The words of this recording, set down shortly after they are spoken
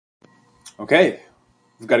Okay,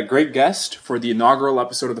 we've got a great guest for the inaugural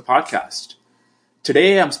episode of the podcast.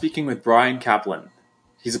 Today I'm speaking with Bryan Caplan.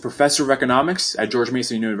 He's a professor of economics at George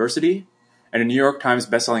Mason University and a New York Times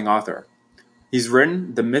bestselling author. He's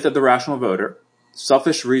written The Myth of the Rational Voter,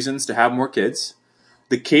 Selfish Reasons to Have More Kids,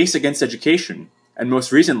 The Case Against Education, and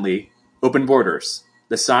most recently, Open Borders,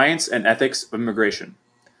 The Science and Ethics of Immigration.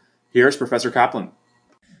 Here's Professor Caplan.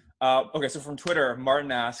 Okay, so from Twitter,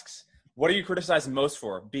 Martin asks, what are you criticized most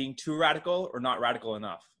for? Being too radical or not radical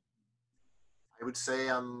enough? I would say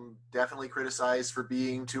I'm definitely criticized for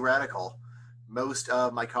being too radical. Most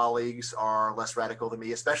of my colleagues are less radical than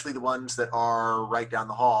me, especially the ones that are right down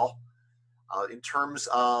the hall. In terms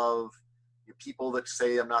of people that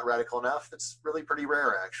say I'm not radical enough, that's really pretty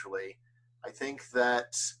rare, actually. I think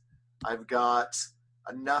that I've got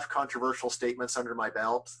enough controversial statements under my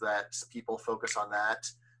belt that people focus on that.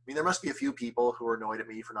 I mean, there must be a few people who are annoyed at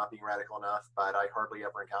me for not being radical enough, but I hardly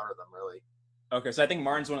ever encounter them, really. Okay, so I think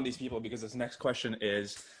Martin's one of these people because this next question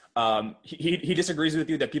is, he disagrees with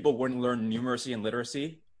you that people wouldn't learn numeracy and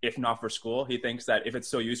literacy if not for school. He thinks that if it's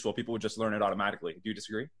so useful, people would just learn it automatically. Do you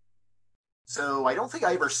disagree? So I don't think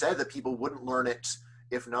I ever said that people wouldn't learn it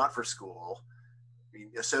if not for school. I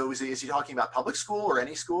mean, so is he talking about public school or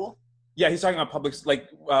any school? Yeah, he's talking about public, like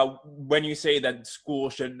when you say that school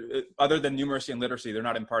should, other than numeracy and literacy, they're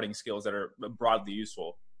not imparting skills that are broadly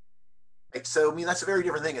useful. Right. So, I mean, that's a very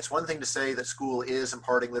different thing. It's one thing to say that school is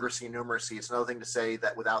imparting literacy and numeracy. It's another thing to say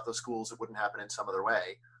that without those schools, it wouldn't happen in some other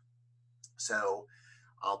way. So,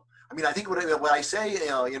 um, I mean, I think what I say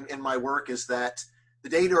in my work is that the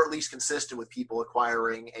data are at least consistent with people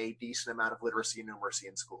acquiring a decent amount of literacy and numeracy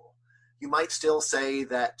in school. You might still say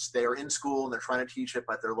that they're in school and they're trying to teach it,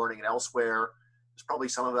 but they're learning it elsewhere. There's probably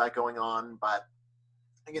some of that going on. But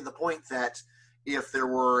again, the point that if there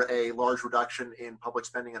were a large reduction in public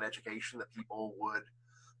spending on education, that people would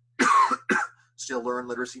still learn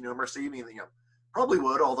literacy and numeracy. I mean, probably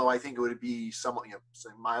would, although I think it would be somewhat,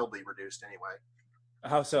 mildly reduced anyway.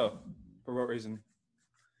 How so? For what reason?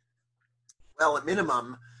 Well, at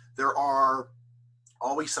minimum, there are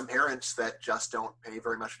always some parents that just don't pay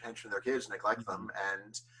very much attention to their kids, neglect them,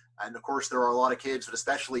 and of course there are a lot of kids that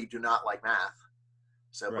especially do not like math.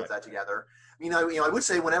 So Right. put that together. I mean, I would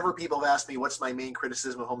say whenever people have asked me what's my main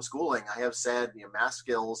criticism of homeschooling, I have said math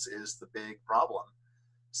skills is the big problem.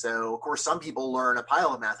 So of course some people learn a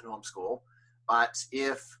pile of math in homeschool, but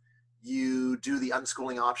if you do the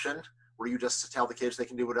unschooling option where you just tell the kids they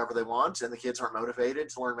can do whatever they want and the kids aren't motivated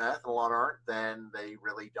to learn math, and a lot aren't, then they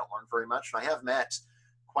really don't learn very much. And I have met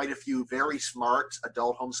quite a few very smart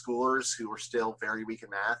adult homeschoolers who are still very weak in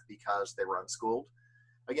math because they were unschooled.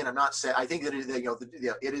 Again, I'm not saying, I think that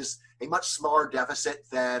it is a much smaller deficit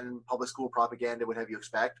than public school propaganda would have you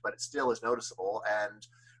expect, but it still is noticeable. And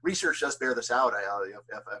research does bear this out,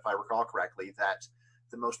 if I recall correctly, that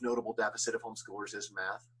the most notable deficit of homeschoolers is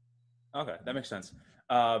math. Okay, that makes sense.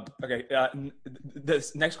 Okay,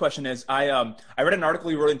 this next question is, I read an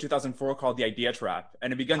article you wrote in 2004 called "The Idea Trap,"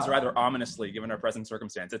 and it begins rather ominously given our present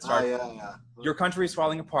circumstance. It starts, Yeah. "Your country is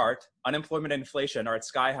falling apart. Unemployment and inflation are at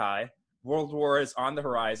sky high. World war is on the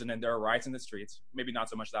horizon, and there are riots in the streets." Maybe not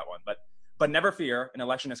so much that one, but never fear, an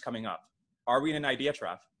election is coming up. Are we in an idea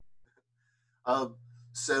trap?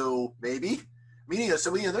 So maybe.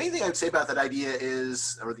 So the main thing I would say about that idea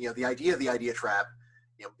is, or the idea of the idea trap,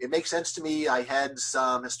 it makes sense to me. I had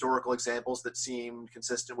some historical examples that seemed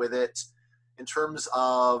consistent with it. In terms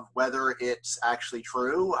of whether it's actually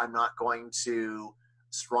true, I'm not going to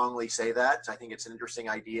strongly say that. I think it's an interesting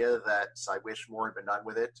idea that I wish more had been done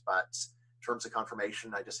with it, but in terms of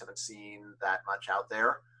confirmation, I just haven't seen that much out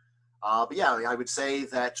there. But yeah, I would say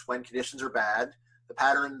that when conditions are bad, the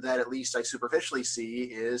pattern that at least I superficially see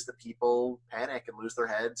is that people panic and lose their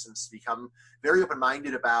heads and become very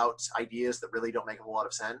open-minded about ideas that really don't make a whole lot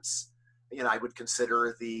of sense. I would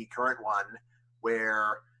consider the current one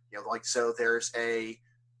where, so there's a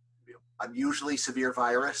unusually severe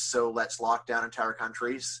virus, so let's lock down entire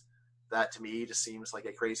countries. That to me just seems like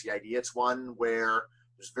a crazy idea. It's one where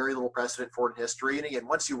there's very little precedent for it in history. And again,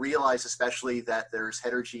 once you realize especially that there's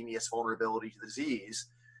heterogeneous vulnerability to the disease,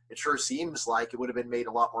 it sure seems like it would have been made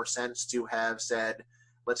a lot more sense to have said,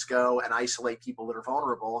 let's go and isolate people that are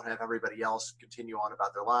vulnerable and have everybody else continue on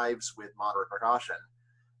about their lives with moderate precaution.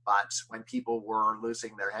 But when people were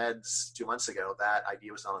losing their heads 2 months ago, that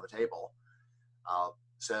idea was not on the table.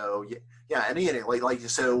 So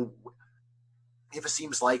if it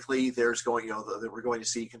seems likely there's going, that we're going to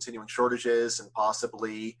see continuing shortages and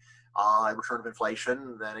possibly a return of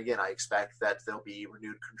inflation, then again, I expect that there'll be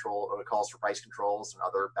renewed calls for price controls and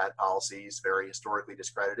other bad policies, very historically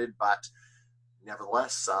discredited. But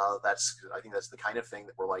nevertheless, I think that's the kind of thing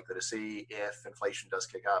that we're likely to see if inflation does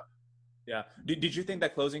kick up. Yeah. Did you think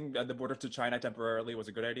that closing the border to China temporarily was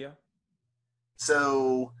a good idea?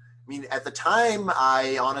 So, I mean, at the time,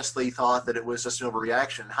 I honestly thought that it was just an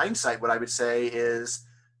overreaction. In hindsight, what I would say is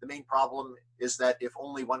the main problem is that if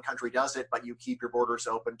only one country does it, but you keep your borders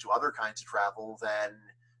open to other kinds of travel, then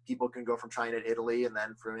people can go from China to Italy, and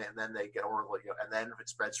then they get over, and then it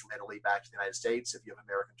spreads from Italy back to the United States if you have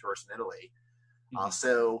American tourists in Italy.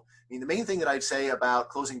 So, I mean, the main thing that I'd say about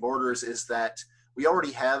closing borders is that we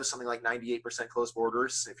already have something like 98% closed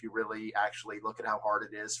borders. If you really actually look at how hard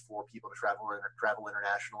it is for people to travel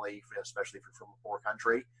internationally, especially from a poor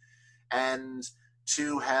country, and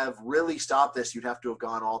to have really stopped this, you'd have to have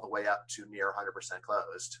gone all the way up to near 100%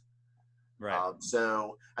 closed. Right.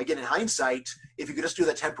 So again, in hindsight, if you could just do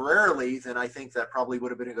that temporarily, then I think that probably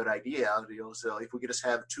would have been a good idea. So if we could just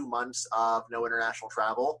have 2 months of no international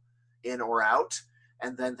travel in or out,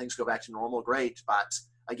 and then things go back to normal, great. But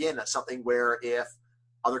again, that's something where if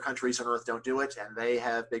other countries on Earth don't do it and they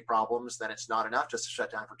have big problems, then it's not enough just to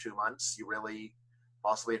shut down for 2 months. You really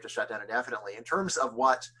possibly have to shut down indefinitely. In terms of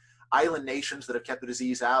what island nations that have kept the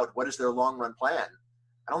disease out, what is their long-run plan?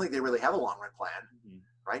 I don't think they really have a long-run plan.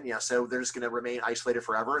 Right? So they're just going to remain isolated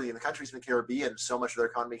forever. The countries in the Caribbean, so much of their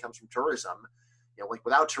economy comes from tourism. Like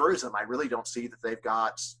without tourism, I really don't see that they've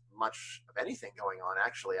got much of anything going on.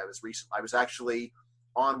 Actually, I was actually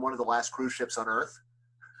on one of the last cruise ships on Earth.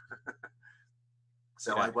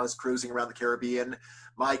 So yeah. I was cruising around the Caribbean.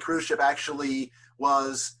 My cruise ship actually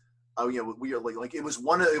was, we are like it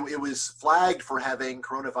was flagged for having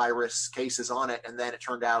coronavirus cases on it, and then it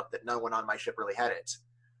turned out that no one on my ship really had it.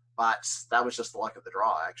 But that was just the luck of the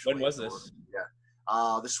draw, actually. When was this?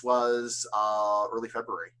 Yeah. This was early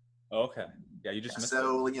February. Oh, okay. Yeah, you just missed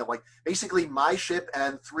it. Like basically my ship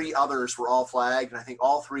and 3 others were all flagged, and I think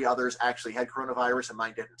all 3 others actually had coronavirus and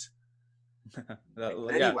mine didn't.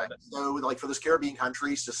 But anyway, so like for those Caribbean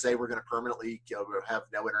countries to say we're going to permanently have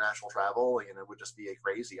no international travel, it would just be a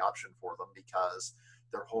crazy option for them because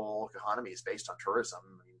their whole economy is based on tourism.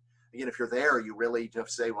 I mean, again, if you're there, you really have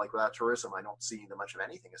to say, like, without tourism, I don't see that much of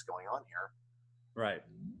anything is going on here. Right.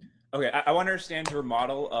 Okay, I want to understand your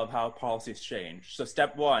model of how policies change. So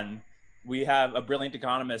step 1, we have a brilliant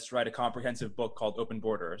economist write a comprehensive book called Open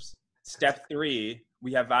Borders. Step 3,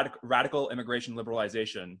 we have radical immigration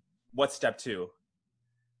liberalization. What's step 2?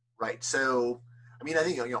 Right. So, I mean, I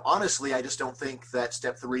think, honestly, I just don't think that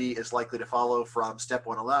step 3 is likely to follow from step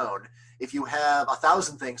 1 alone. If you have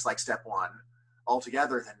 1,000 things like step 1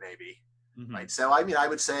 altogether, then maybe. Mm-hmm. Right. So, I mean, I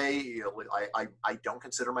would say, I don't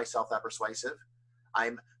consider myself that persuasive.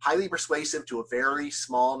 I'm highly persuasive to a very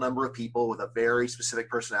small number of people with a very specific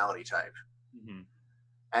personality type. Mm-hmm.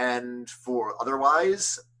 And for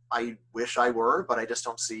otherwise, I wish I were, but I just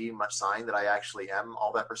don't see much sign that I actually am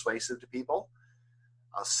all that persuasive to people.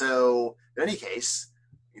 So in any case,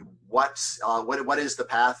 what is the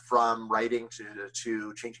path from writing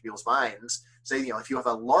to changing people's minds? Say, if you have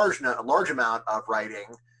a large amount of writing,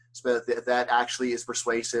 so that actually is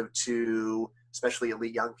persuasive to especially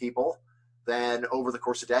elite young people, then over the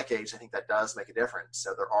course of decades, I think that does make a difference.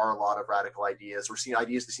 So there are a lot of radical ideas. We're seeing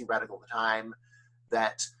ideas that seem radical at the time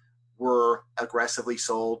that were aggressively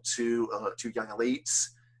sold to young elites.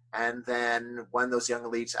 And then when those young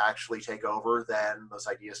elites actually take over, then those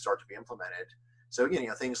ideas start to be implemented. So,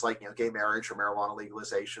 things like, gay marriage or marijuana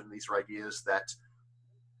legalization, these are ideas that,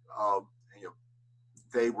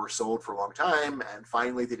 they were sold for a long time, and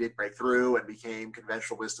finally they did break through and became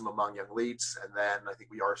conventional wisdom among young elites. And then I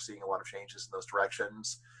think we are seeing a lot of changes in those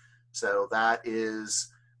directions. So that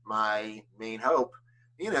is my main hope.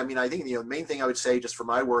 I think the main thing I would say just for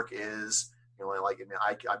my work is,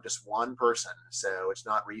 I'm just one person, so it's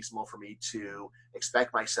not reasonable for me to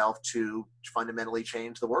expect myself to fundamentally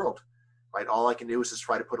change the world. Right? All I can do is just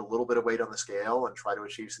try to put a little bit of weight on the scale and try to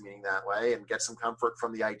achieve some meaning that way, and get some comfort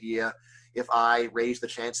from the idea. If I raise the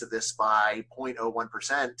chance of this by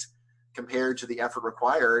 0.01% compared to the effort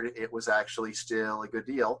required, it was actually still a good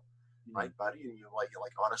deal, right? But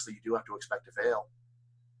honestly, you do have to expect to fail.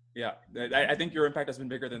 Yeah, I think your impact has been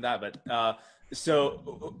bigger than that. But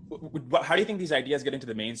so how do you think these ideas get into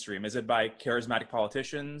the mainstream? Is it by charismatic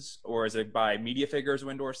politicians, or is it by media figures who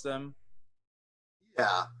endorse them?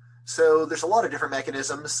 Yeah. So there's a lot of different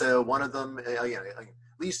mechanisms. So one of them, at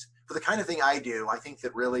least for the kind of thing I do, I think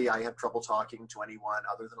that really I have trouble talking to anyone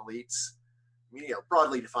other than elites. I mean,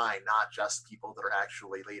 broadly defined, not just people that are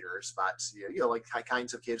actually leaders, but like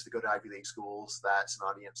kinds of kids that go to Ivy League schools. That's an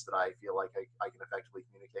audience that I feel like I can effectively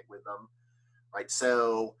communicate with them, right?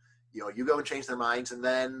 So you go and change their minds, and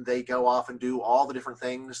then they go off and do all the different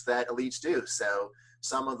things that elites do. So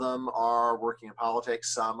some of them are working in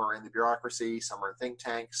politics, some are in the bureaucracy, some are in think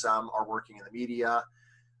tanks, some are working in the media,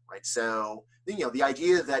 right? So, the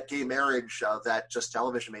idea that gay marriage, that just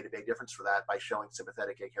television made a big difference for that by showing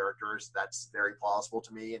sympathetic gay characters, that's very plausible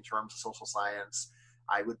to me in terms of social science.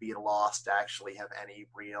 I would be at a loss to actually have any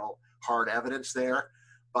real hard evidence there.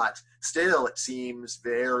 But still, it seems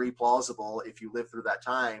very plausible if you live through that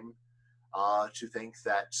time to think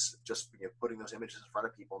that just putting those images in front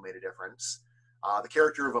of people made a difference. The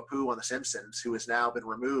character of Apu on The Simpsons, who has now been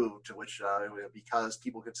removed, which because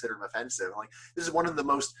people consider him offensive. Like, this is one of the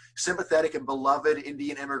most sympathetic and beloved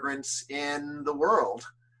Indian immigrants in the world,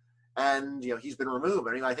 and he's been removed.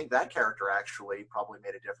 I think that character actually probably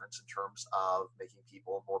made a difference in terms of making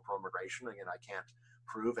people more pro-immigration. Again, I can't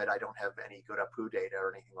prove it. I don't have any good Apu data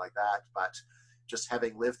or anything like that, but just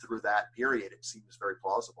having lived through that period, it seems very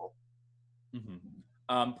plausible.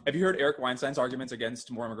 Mm-hmm. Have you heard Eric Weinstein's arguments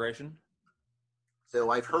against more immigration? So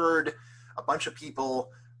I've heard a bunch of people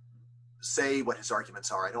say what his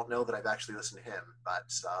arguments are. I don't know that I've actually listened to him, but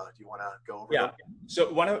do you want to go over them?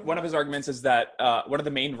 So one of his arguments is that one of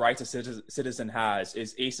the main rights a citizen has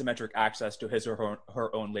is asymmetric access to his or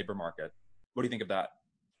her own labor market. What do you think of that?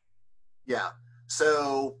 Yeah.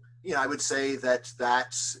 So, I would say that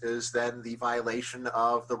is then the violation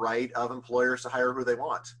of the right of employers to hire who they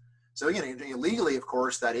want. So, legally, of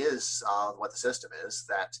course, that is what the system is,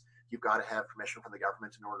 that you've got to have permission from the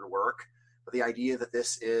government in order to work. But the idea that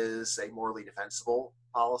this is a morally defensible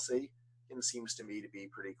policy seems to me to be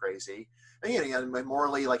pretty crazy. And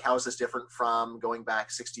morally, like, how is this different from going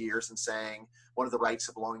back 60 years and saying one of the rights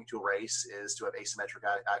of belonging to a race is to have asymmetric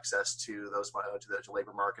access to those to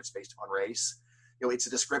labor markets based upon race? It's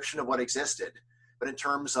a description of what existed. But in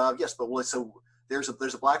terms of, yes, but so there's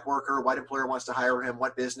a black worker, a white employer wants to hire him.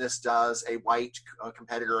 What business does a white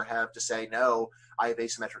competitor have to say, no, I have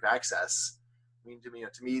asymmetric access?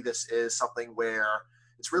 To me, this is something where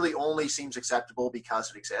it's really only seems acceptable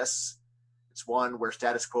because it exists. It's one where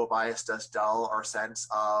status quo bias does dull our sense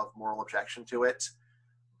of moral objection to it.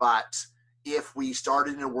 But if we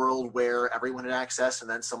started in a world where everyone had access and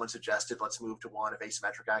then someone suggested, let's move to one of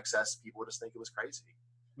asymmetric access, people would just think it was crazy.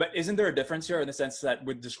 But isn't there a difference here in the sense that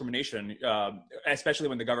with discrimination, especially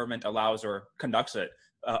when the government allows or conducts it,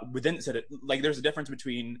 there's a difference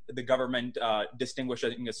between the government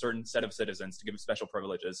distinguishing a certain set of citizens to give special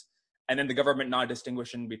privileges, and then the government not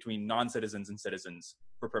distinguishing between non-citizens and citizens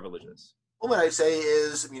for privileges? Well, what I'd say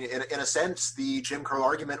is, in a sense, the Jim Crow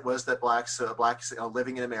argument was that blacks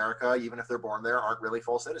living in America, even if they're born there, aren't really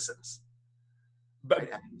full citizens. But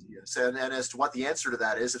and as to what the answer to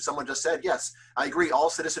that is, if someone just said, yes, I agree, all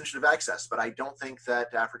citizens should have access, but I don't think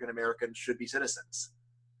that African Americans should be citizens.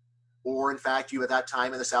 Or in fact, at that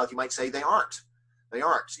time in the South, you might say they aren't. They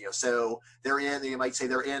aren't. So you might say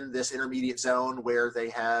they're in this intermediate zone where they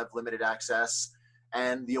have limited access.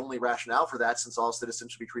 And the only rationale for that, since all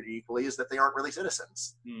citizens should be treated equally, is that they aren't really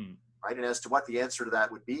citizens. Right? And as to what the answer to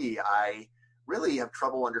that would be, I really have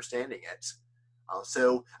trouble understanding it.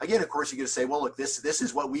 So again, of course, you could say, well, look, this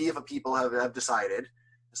is what we as a people have decided.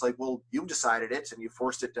 It's like, well, you've decided it and you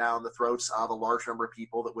forced it down the throats of a large number of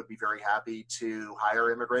people that would be very happy to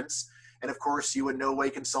hire immigrants. And of course, you in no way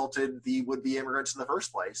consulted the would-be immigrants in the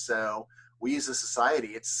first place. So we as a society,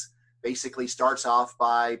 it's basically starts off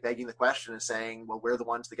by begging the question and saying, well, we're the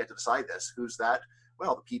ones that get to decide this. Who's that?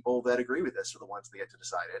 Well, the people that agree with this are the ones that get to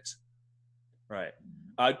decide it. Right.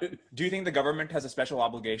 Do you think the government has a special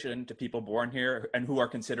obligation to people born here and who are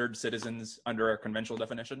considered citizens under a conventional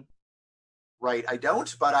definition? Right, I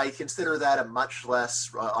don't, but I consider that a much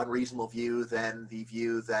less unreasonable view than the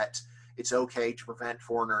view that it's okay to prevent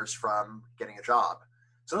foreigners from getting a job.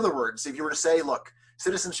 So in other words, if you were to say, look,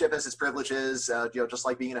 citizenship has its privileges, just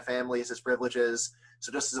like being in a family has its privileges.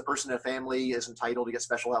 So just as a person in a family is entitled to get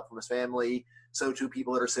special help from his family, so too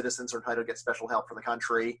people that are citizens are entitled to get special help from the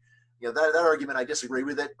country. That argument, I disagree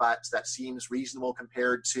with it, but that seems reasonable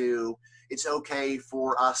compared to it's okay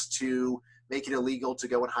for us to make it illegal to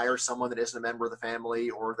go and hire someone that isn't a member of the family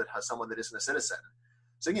or that has someone that isn't a citizen.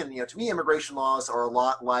 So again, to me, immigration laws are a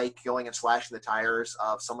lot like going and slashing the tires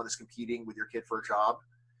of someone that's competing with your kid for a job.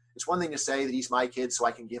 It's one thing to say that he's my kid so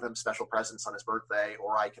I can give him special presents on his birthday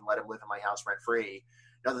or I can let him live in my house rent-free.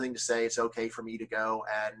 Another thing to say it's okay for me to go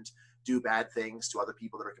and do bad things to other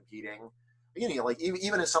people that are competing. Again, like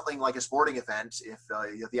even in something like a sporting event, if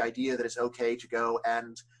the idea that it's okay to go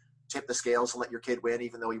and tip the scales and let your kid win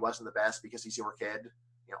even though he wasn't the best because he's your kid,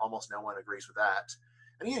 almost no one agrees with that.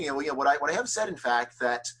 And what I have said, in fact,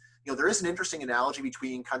 that there is an interesting analogy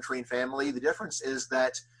between country and family. The difference is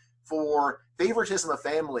that for favoritism of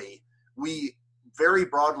family, we very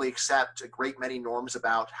broadly accept a great many norms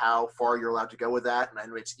about how far you're allowed to go with that,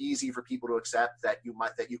 and it's easy for people to accept that you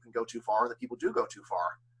can go too far, and that people do go too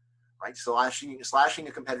far, right? Slashing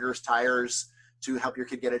a competitor's tires to help your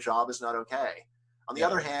kid get a job is not okay. On the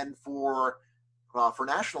other hand, for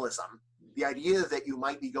nationalism, the idea that you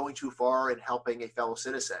might be going too far in helping a fellow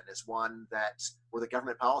citizen is one that, where the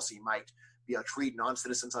government policy might be treat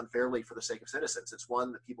non-citizens unfairly for the sake of citizens. It's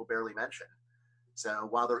one that people barely mention. So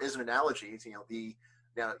while there is an analogy,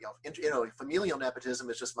 familial nepotism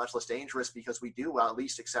is just much less dangerous because we do at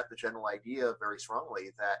least accept the general idea very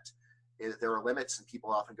strongly that there are limits and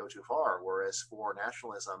people often go too far. Whereas for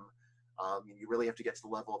nationalism, you really have to get to the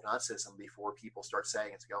level of Nazism before people start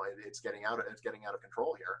saying it's getting out of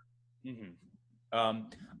control here. Mm-hmm.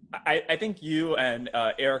 I think you and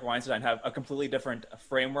Eric Weinstein have a completely different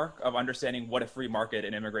framework of understanding what a free market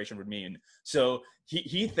and immigration would mean. So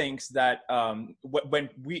he thinks that when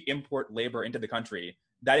we import labor into the country,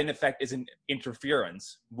 that in effect is an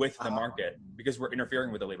interference with the market because we're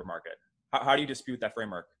interfering with the labor market. How do you dispute that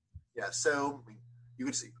framework? Yeah, so you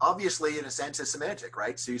would see, obviously, in a sense, it's semantic,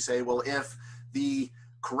 right? So you say, well, if the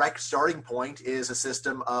correct starting point is a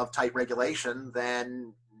system of tight regulation,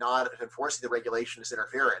 then not enforcing the regulation is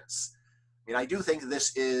interference. I mean, I do think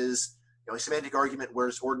this is a semantic argument,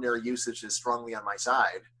 whereas ordinary usage is strongly on my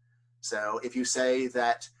side. So if you say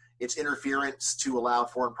that it's interference to allow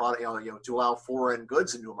foreign product, to allow foreign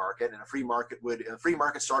goods into a market, and a free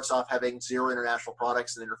market starts off having zero international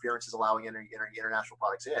products, and interference is allowing international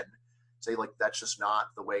products in. Say, like, that's just not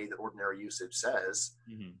the way that ordinary usage says.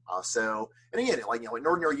 Mm-hmm. And again, in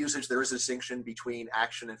ordinary usage, there is a distinction between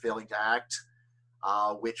action and failing to act,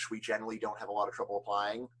 which we generally don't have a lot of trouble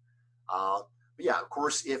applying. But yeah, of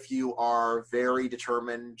course, if you are very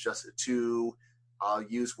determined just to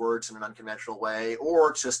use words in an unconventional way,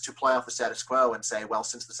 or just to play off the status quo and say, well,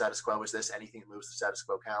 since the status quo is this, anything that moves the status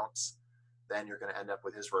quo counts, then you're going to end up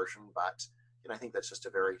with his version. But I think that's just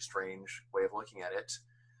a very strange way of looking at it.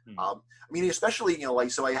 I mean, especially,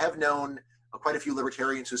 so I have known quite a few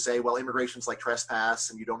libertarians who say, well, immigration's like trespass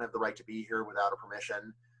and you don't have the right to be here without a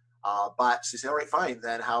permission. But you say, all right, fine,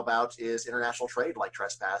 then how about is international trade like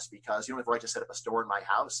trespass? Because you don't have the right to set up a store in my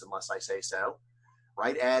house unless I say so,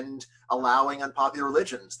 right? And allowing unpopular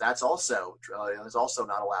religions, that's also is also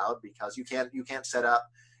not allowed, because you can't set up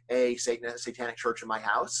a satanic church in my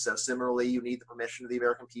house. So similarly, you need the permission of the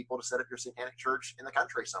American people to set up your satanic church in the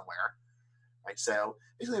country somewhere. Right. So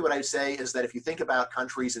basically what I say is that if you think about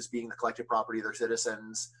countries as being the collective property of their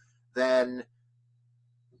citizens, then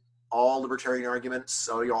all libertarian arguments,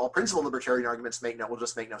 all principled libertarian arguments will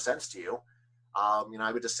just make no sense to you.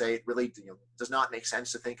 I would just say it really does not make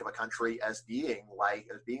sense to think of a country as being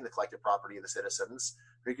the collective property of the citizens.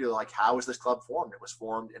 Particularly, like, how was this club formed? It was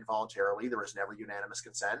formed involuntarily. There was never unanimous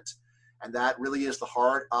consent, and that really is the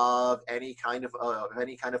heart of any kind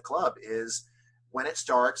of club. Is when it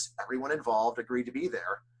starts, everyone involved agreed to be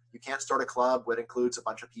there. You can't start a club that includes a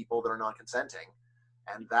bunch of people that are non-consenting.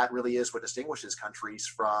 And that really is what distinguishes countries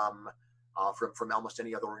from almost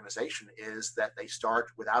any other organization, is that they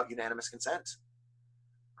start without unanimous consent.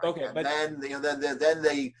 Right? Okay, and but then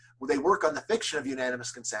they work on the fiction of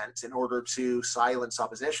unanimous consent in order to silence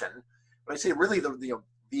opposition. But I say really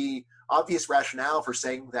the obvious rationale for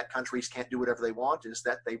saying that countries can't do whatever they want is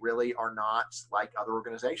that they really are not like other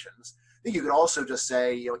organizations. I think you could also just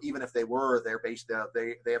say, even if they were,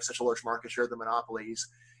 they have such a large market share, the monopolies,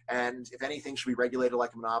 and if anything should be regulated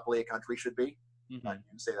like a monopoly, a country should be. Mm-hmm. You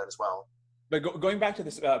can say that as well. But going back to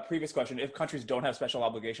this previous question, if countries don't have special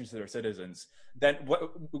obligations to their citizens, then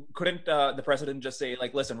couldn't the president just say,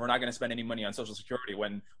 like, listen, we're not going to spend any money on Social Security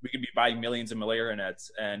when we could be buying millions of malaria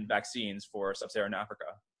nets and vaccines for sub-Saharan Africa?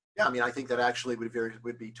 Yeah, I mean, I think that actually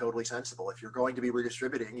would be totally sensible. If you're going to be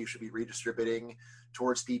redistributing, you should be redistributing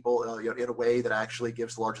towards people in a way that actually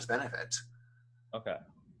gives the largest benefit. Okay.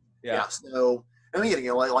 Yeah. So, I mean,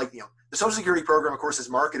 the Social Security program, of course, is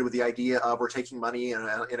marketed with the idea of we're taking money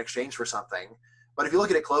in exchange for something. But if you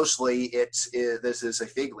look at it closely, this is a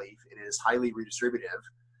fig leaf. It is highly redistributive.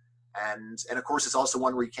 And of course, it's also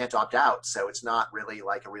one where you can't opt out. So it's not really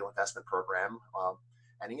like a real investment program.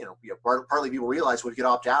 Partly people realize when you could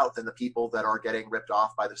opt out, then the people that are getting ripped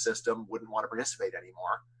off by the system wouldn't want to participate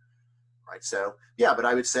anymore. Right. So, yeah, but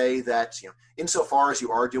I would say that, insofar as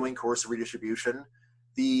you are doing coercive redistribution,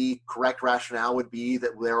 the correct rationale would be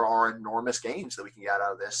that there are enormous gains that we can get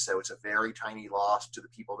out of this. So it's a very tiny loss to the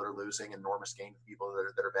people that are losing, enormous gain to the people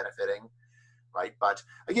that are benefiting. Right. But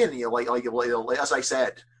again, as I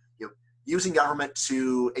said, using government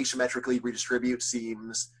to asymmetrically redistribute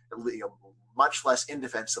seems much less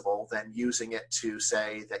indefensible than using it to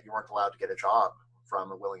say that you aren't allowed to get a job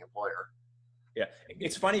from a willing employer. Yeah,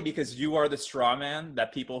 it's funny because you are the straw man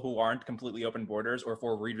that people who aren't completely open borders or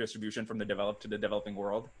for redistribution from the developed to the developing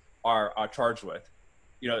world are charged with.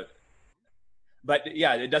 You know, but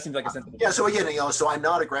yeah, it does seem like a sensible. Yeah, so again, so I'm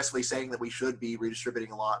not aggressively saying that we should be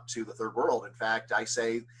redistributing a lot to the third world. In fact, I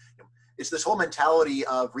say it's this whole mentality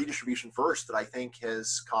of redistribution first that I think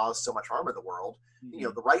has caused so much harm in the world.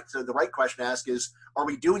 Mm-hmm. The right question to ask is, are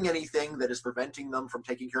we doing anything that is preventing them from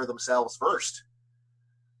taking care of themselves first?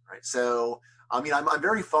 Right. So, I mean, I'm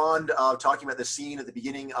very fond of talking about the scene at the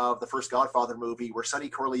beginning of the first Godfather movie where Sonny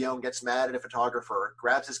Corleone gets mad at a photographer,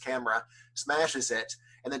 grabs his camera, smashes it,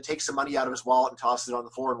 and then takes some money out of his wallet and tosses it on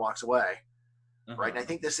the floor and walks away. Uh-huh. Right. And I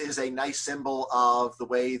think this is a nice symbol of the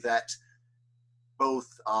way that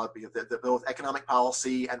both economic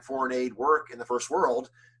policy and foreign aid work in the first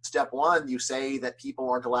world. Step one, you say that people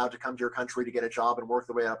aren't allowed to come to your country to get a job and work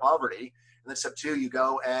their way out of poverty. And then step two, you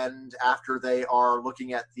go and after they are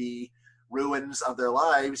looking at the ruins of their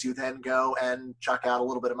lives, you then go and chuck out a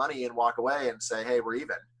little bit of money and walk away and say, hey, we're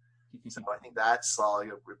even. So I think that's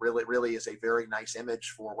really is a very nice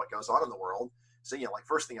image for what goes on in the world. So, like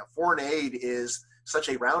first thing, foreign aid is such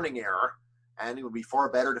a rounding error, and it would be far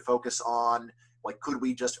better to focus on, like, could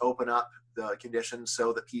we just open up the conditions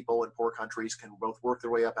so that people in poor countries can both work their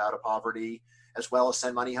way up out of poverty as well as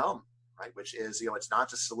send money home, right? Which is, it's not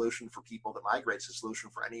just a solution for people that migrate, it's a solution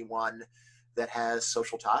for anyone that has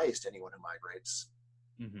social ties to anyone who migrates.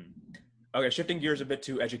 Mm-hmm. Okay, shifting gears a bit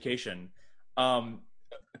to education. I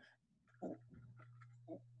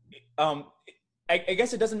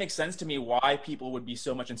guess it doesn't make sense to me why people would be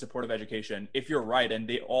so much in support of education if you're right and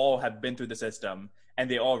they all have been through the system and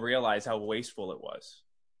they all realize how wasteful it was.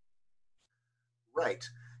 Right.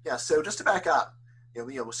 Yeah. So just to back up,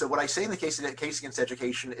 so what I say in the case against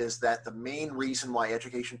education is that the main reason why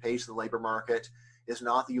education pays in the labor market is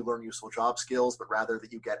not that you learn useful job skills, but rather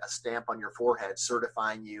that you get a stamp on your forehead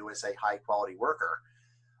certifying you as a high quality worker.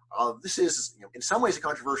 This is in some ways a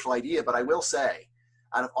controversial idea, but I will say,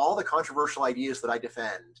 out of all the controversial ideas that I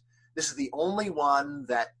defend, this is the only one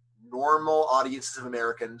that normal audiences of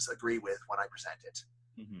Americans agree with when I present it.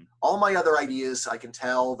 Mm-hmm. All my other ideas, I can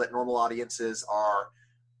tell that normal audiences are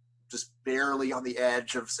just barely on the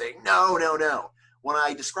edge of saying, no, no, no. When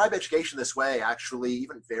I describe education this way, actually,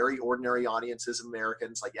 even very ordinary audiences of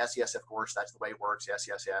Americans, like, yes, yes, of course, that's the way it works, yes,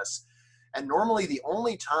 yes, yes. And normally the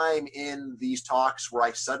only time in these talks where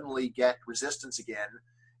I suddenly get resistance again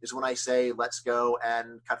is when I say, let's go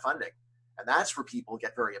and cut funding. And that's where people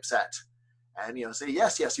get very upset. And, say,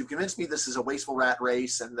 yes, yes, you've convinced me this is a wasteful rat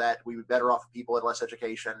race and that we would be better off if people had less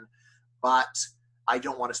education, but I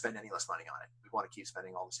don't want to spend any less money on it. We want to keep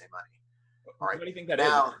spending all the same money. All right. What do you think that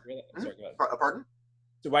now, is? Sorry, pardon?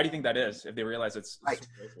 So why do you think that is if they realize it's right?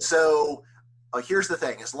 So here's the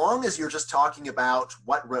thing. As long as you're just talking about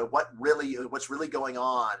what's really going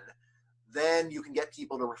on, then you can get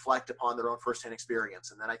people to reflect upon their own firsthand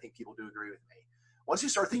experience. And then I think people do agree with me. Once you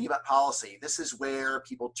start thinking about policy, this is where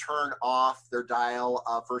people turn off their dial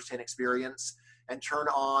of firsthand experience and turn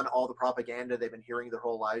on all the propaganda they've been hearing their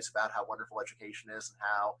whole lives about how wonderful education is and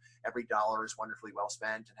how every dollar is wonderfully well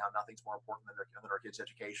spent and how nothing's more important than our kids'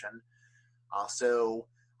 education.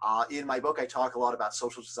 In my book, I talk a lot about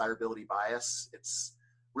social desirability bias. It's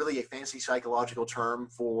really a fancy psychological term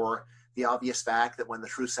for the obvious fact that when the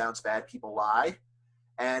truth sounds bad, people lie.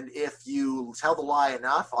 And if you tell the lie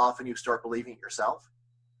enough, often you start believing it yourself.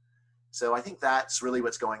 So I think that's really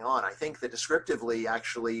what's going on. I think that descriptively,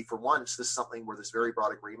 actually, for once, this is something where there's very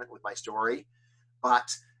broad agreement with my story.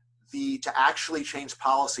 But to actually change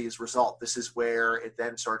policy as a result, this is where it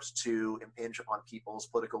then starts to impinge upon people's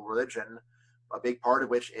political religion, a big part of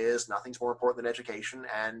which is nothing's more important than education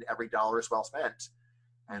and every dollar is well spent.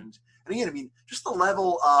 And again, I mean, just the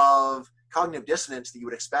level of cognitive dissonance that you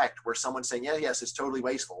would expect where someone's saying, yeah, yes, it's totally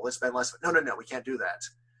wasteful. Let's spend less. No, we can't do that.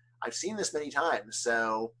 I've seen this many times.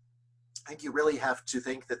 So I think you really have to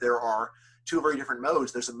think that there are two very different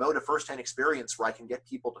modes. There's a mode of firsthand experience where I can get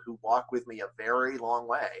people who walk with me a very long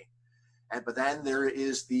way. But then there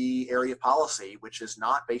is the area of policy, which is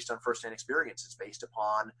not based on firsthand experience. It's based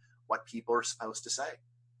upon what people are supposed to say.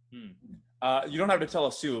 You don't have to tell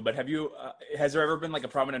us, Sue, but has there ever been like a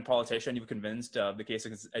prominent politician you've convinced of the case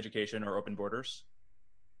against education or open borders?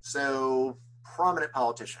 So, prominent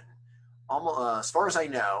politician, almost, as far as I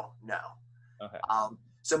know, no. Okay.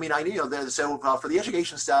 So, I mean, for the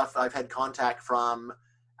education stuff, I've had contact from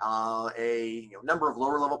a number of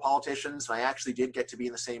lower level politicians. And I actually did get to be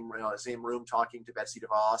in the same room talking to Betsy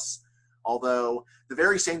DeVos Although the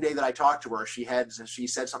very same day that I talked to her, she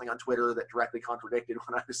said something on Twitter that directly contradicted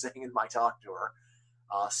what I was saying in my talk to her.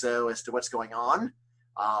 So as to what's going on,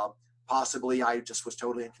 possibly I just was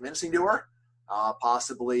totally unconvincing to her.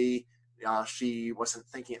 Possibly she wasn't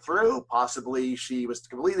thinking it through. Possibly she was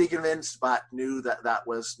completely convinced, but knew that that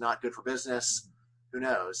was not good for business. Who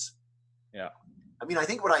knows? Yeah. I mean, I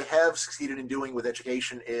think what I have succeeded in doing with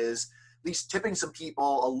education is at least tipping some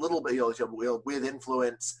people a little bit, with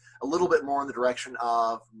influence, a little bit more in the direction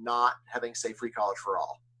of not having, say, free college for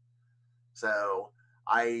all. So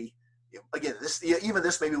again,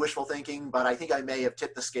 this may be wishful thinking, but I think I may have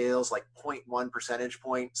tipped the scales like 0.1 percentage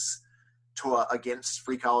points against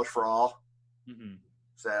free college for all. Mm-hmm.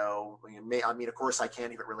 So of course, I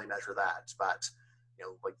can't even really measure that, but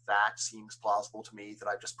like that seems plausible to me, that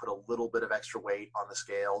I've just put a little bit of extra weight on the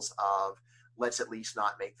scales of let's at least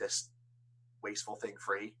not make this wasteful thing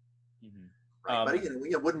free. Mm-hmm. Right? But again,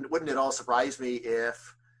 wouldn't it all surprise me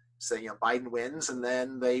if, say, Biden wins and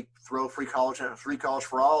then they throw free college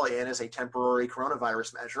for all in as a temporary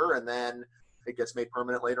coronavirus measure, and then it gets made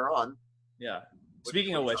permanent later on. Yeah.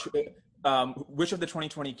 Speaking of which of the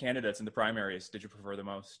 2020 candidates in the primaries did you prefer the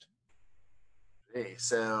most? Okay,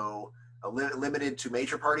 so limited to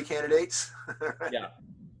major party candidates. Yeah.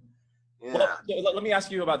 Yeah. Well, so let me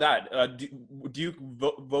ask you about that. Do you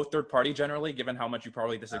vote third party generally, given how much you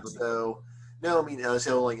probably disagree? So no, I mean,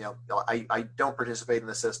 I don't participate in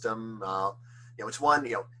the system. It's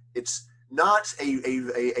not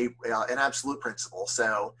an absolute principle.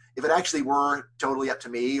 So if it actually were totally up to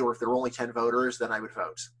me, or if there were only 10 voters, then I would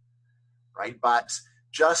vote. Right. But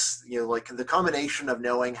just, like the combination of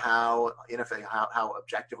knowing how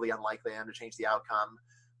objectively unlikely I am to change the outcome,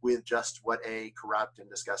 with just what a corrupt and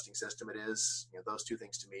disgusting system it is, those two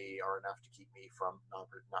things to me are enough to keep me from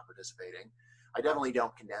not participating. I definitely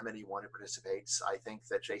don't condemn anyone who participates. I think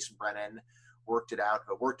that Jason Brennan worked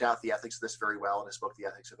out the ethics of this very well in his book, The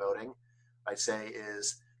Ethics of Voting. I'd say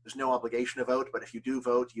is there's no obligation to vote, but if you do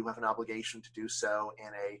vote, you have an obligation to do so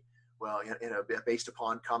based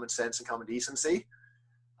upon common sense and common decency.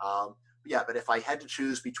 But if I had to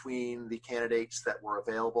choose between the candidates that were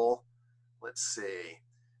available, let's see.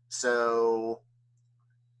 So,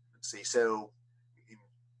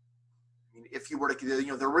 if you were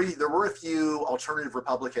to, there were a few alternative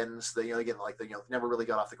Republicans that, never really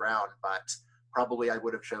got off the ground, but probably I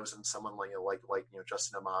would have chosen someone like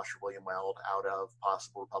Justin Amash or William Weld out of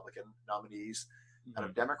possible Republican nominees. Mm-hmm. Out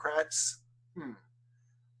of Democrats,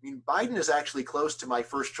 Biden is actually close to my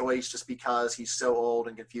first choice just because he's so old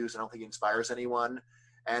and confused. I don't think he inspires anyone,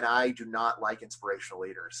 and I do not like inspirational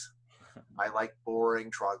leaders. I like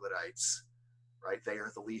boring troglodytes, right? They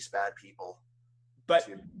are the least bad people. But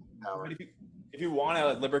if you want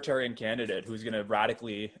a libertarian candidate who's going to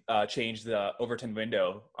radically change the Overton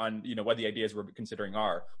window on, what the ideas we're considering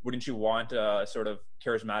are, wouldn't you want a sort of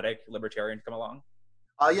charismatic libertarian to come along?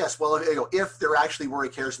 Yes. Well, if there actually were a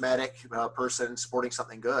charismatic person supporting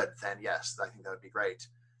something good, then yes, I think that would be great.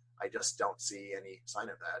 I just don't see any sign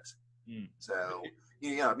of that. So,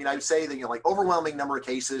 I would say that, overwhelming number of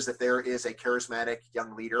cases, if there is a charismatic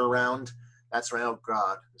young leader around, that's right. Oh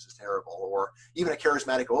God, this is terrible. Or even a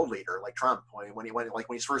charismatic old leader like Trump, when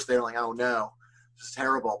he's first there, oh no, this is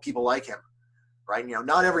terrible. People like him, right?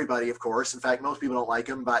 Not everybody, of course. In fact, most people don't like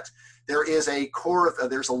him, but there is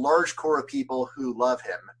there's a large core of people who love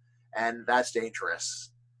him, and that's dangerous.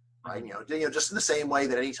 Right? Just in the same way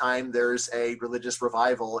that anytime there's a religious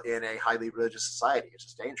revival in a highly religious society, it's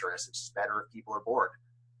just dangerous. It's just better if people are bored.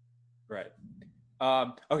 Right.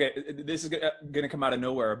 Okay, this is going to come out of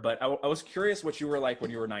nowhere, but I was curious what you were like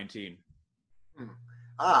when you were 19.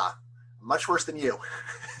 Much worse than you.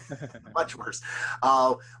 Much worse.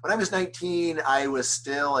 When I was 19, I was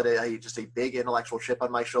still at just a big intellectual chip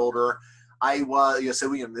on my shoulder. I was,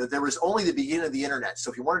 there was only the beginning of the internet. So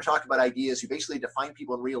if you want to talk about ideas, you basically had to find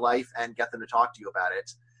people in real life and get them to talk to you about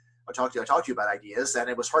it. I talked to you about ideas, and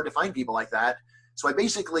it was hard to find people like that. So I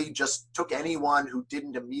basically just took anyone who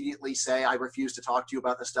didn't immediately say, I refuse to talk to you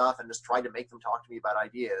about this stuff, and just tried to make them talk to me about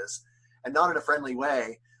ideas, and not in a friendly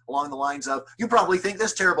way, along the lines of, you probably think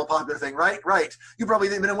this terrible popular thing, right? Right. You probably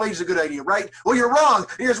think minimum wage is a good idea, right? Well, you're wrong.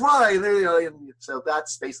 Here's why. So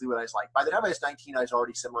that's basically what I was like. By the time I was 19, I was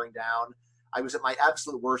already simmering down. I was at my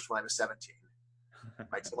absolute worst when I was 17.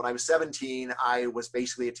 Right. So when I was 17, I was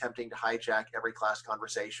basically attempting to hijack every class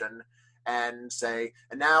conversation and say,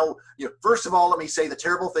 and now, first of all, let me say the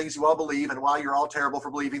terrible things you all believe and why you're all terrible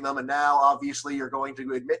for believing them. And now, obviously, you're going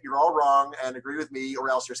to admit you're all wrong and agree with me, or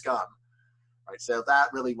else you're scum. Right. So that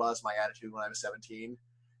really was my attitude when I was 17.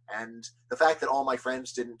 And the fact that all my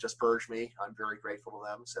friends didn't just purge me, I'm very grateful to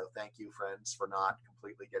them. So thank you, friends, for not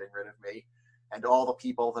completely getting rid of me. And all the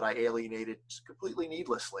people that I alienated completely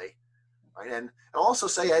needlessly. Right? And I'll also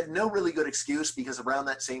say I had no really good excuse, because around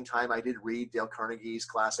that same time I did read Dale Carnegie's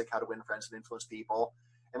classic, How to Win Friends and Influence People.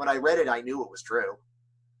 And when I read it, I knew it was true.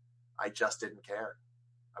 I just didn't care.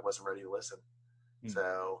 I wasn't ready to listen.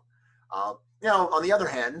 So, on the other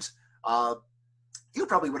hand, you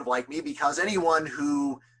probably would have liked me, because anyone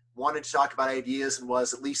who wanted to talk about ideas and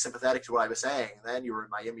was at least sympathetic to what I was saying, then you were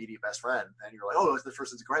my immediate best friend. Then you're like, oh, this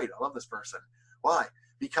person's great. I love this person. Why?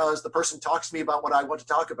 Because the person talks to me about what I want to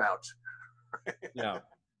talk about. Yeah.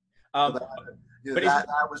 So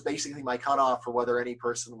that was basically my cutoff for whether any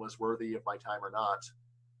person was worthy of my time or not.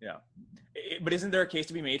 Yeah. But isn't there a case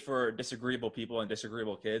to be made for disagreeable people and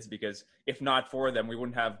disagreeable kids? Because if not for them, we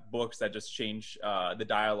wouldn't have books that just change the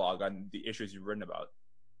dialogue on the issues you've written about.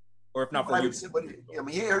 Or if not for you.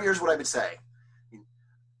 Here's what I would say.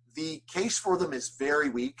 The case for them is very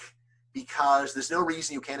weak, because there's no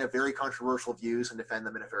reason you can't have very controversial views and defend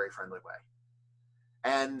them in a very friendly way.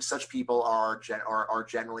 And such people are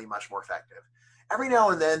generally much more effective. Every now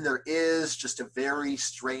and then there is just a very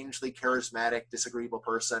strangely charismatic, disagreeable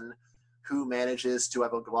person who manages to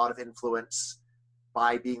have a lot of influence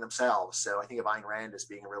by being themselves. So I think of Ayn Rand as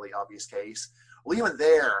being a really obvious case. Well, even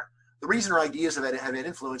there, the reason her ideas have an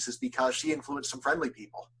influence is because she influenced some friendly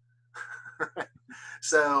people.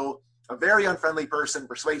 So a very unfriendly person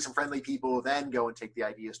persuades some friendly people who then go and take the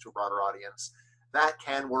ideas to a broader audience. That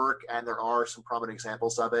can work, and there are some prominent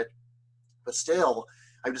examples of it. But still,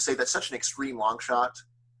 I would just say that's such an extreme long shot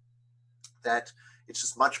that it's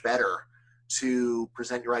just much better to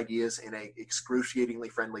present your ideas in a excruciatingly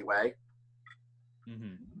friendly way.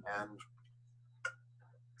 Mm-hmm. And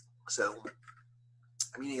so,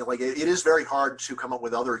 it is very hard to come up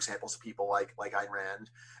with other examples of people like Ayn Rand,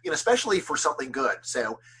 especially for something good.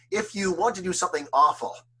 So if you want to do something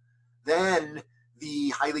awful, then the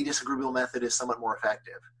highly disagreeable method is somewhat more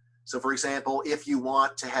effective. So, for example, if you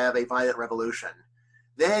want to have a violent revolution,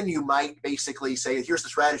 then you might basically say, here's the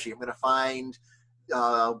strategy. I'm going to find 1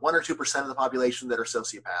 or 2% of the population that are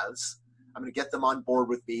sociopaths. I'm going to get them on board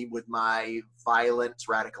with me with my violent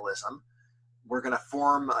radicalism. We're going to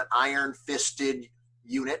form an iron-fisted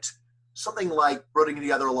unit, something like putting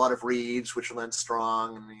together a lot of reeds, which are then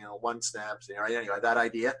strong, and, one snaps, anyway, that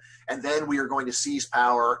idea. And then we are going to seize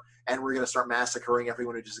power, and we're going to start massacring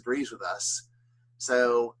everyone who disagrees with us.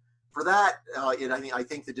 So for that, I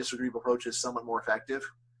think the disagreeable approach is somewhat more effective,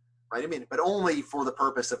 right? But only for the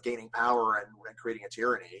purpose of gaining power and creating a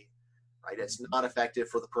tyranny, right? It's not effective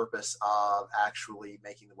for the purpose of actually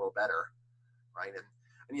making the world better, right?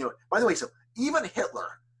 And by the way, so even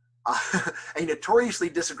Hitler, a notoriously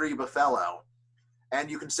disagreeable fellow,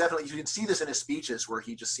 and you can see this in his speeches where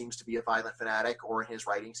he just seems to be a violent fanatic, or in his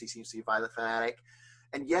writings he seems to be a violent fanatic.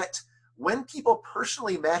 And yet, when people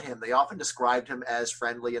personally met him, they often described him as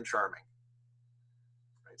friendly and charming.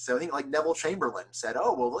 Right? So I think like Neville Chamberlain said,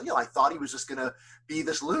 oh, well, I thought he was just going to be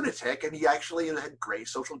this lunatic, and he actually had great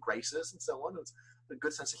social graces and so on. It was a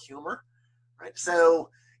good sense of humor. Right? So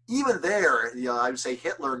even there, I would say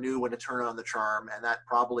Hitler knew when to turn on the charm, and that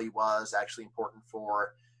probably was actually important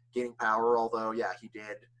for gaining power, although, yeah, he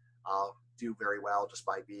did do very well just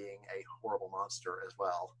by being a horrible monster as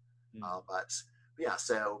well. But yeah,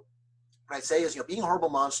 so what I'd say is, being a horrible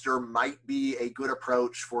monster might be a good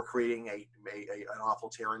approach for creating an awful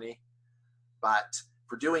tyranny, but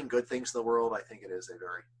for doing good things in the world, I think it is a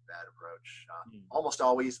very bad approach. Almost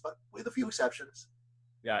always, but with a few exceptions.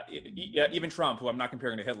 Yeah, even Trump, who I'm not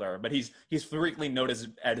comparing to Hitler, but he's frequently noticed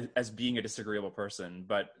as being a disagreeable person.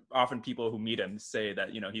 But often people who meet him say that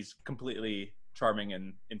he's completely charming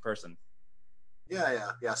in person.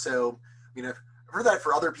 Yeah. So I've heard that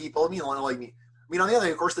for other people. On the other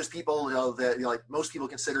hand, of course, there's people that like most people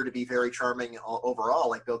consider to be very charming overall,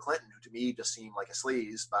 like Bill Clinton, who to me just seemed like a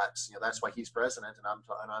sleaze. But that's why he's president, and I'm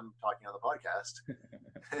talking on the podcast.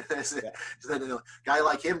 A guy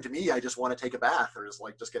like him, to me, I just want to take a bath or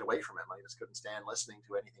just get away from him. I just couldn't stand listening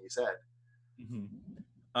to anything he said.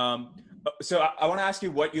 Mm-hmm. So I want to ask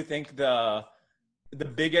you what you think the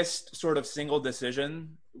biggest sort of single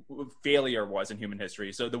decision failure was in human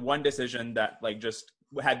history. So the one decision that just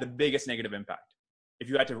had the biggest negative impact. If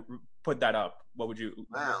you had to put that up, what would you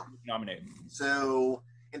nominate? So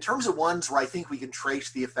in terms of ones where I think we can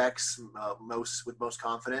trace the effects with most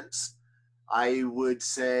confidence, I would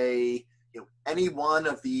say any one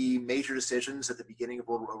of the major decisions at the beginning of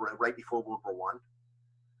right before World War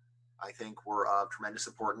I, I think were of tremendous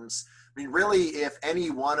importance. Really, if any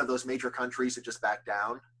one of those major countries had just backed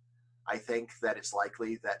down, I think that it's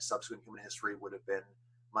likely that subsequent human history would have been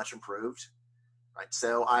much improved. Right.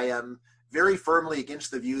 So I am very firmly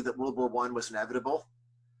against the view that World War I was inevitable.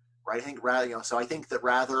 Right. I think rather, so I think that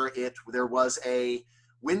rather there was a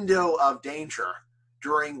window of danger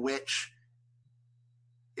during which,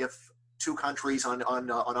 if two countries on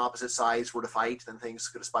opposite sides were to fight, then things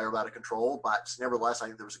could have spiraled out of control. But nevertheless, I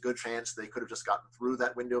think there was a good chance they could have just gotten through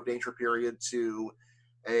that window of danger period to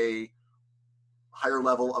a higher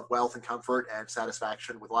level of wealth and comfort and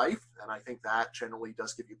satisfaction with life. And I think that generally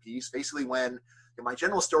does give you peace. Basically, my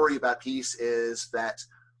general story about peace is that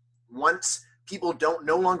once people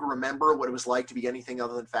no longer remember what it was like to be anything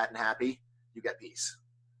other than fat and happy, you get peace.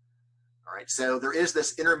 All right. So there is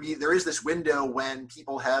this window when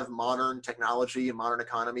people have modern technology and modern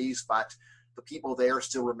economies, but the people there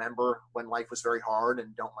still remember when life was very hard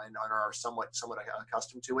and are somewhat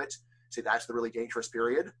accustomed to it. So that's the really dangerous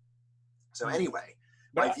period. So anyway,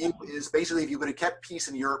 my view is basically if you could have kept peace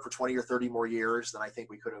in Europe for 20 or 30 more years, then I think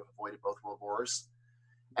we could have avoided both world wars.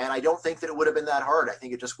 And I don't think that it would have been that hard. I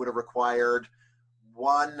think it just would have required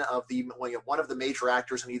one of the major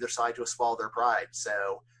actors on either side to swallow their pride.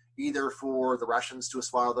 So either for the Russians to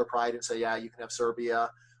swallow their pride and say, yeah, you can have Serbia,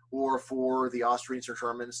 or for the Austrians or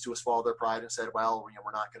Germans to swallow their pride and said, well,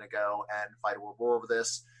 we're not going to go and fight a world war over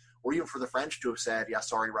this. Or even for the French to have said, yeah,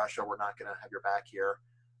 sorry, Russia, we're not going to have your back here.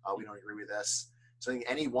 We don't agree with this. So I think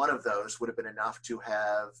any one of those would have been enough to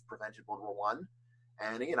have prevented World War I.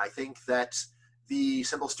 And again, I think that the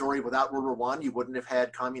simple story, without World War I, you wouldn't have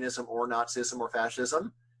had communism or Nazism or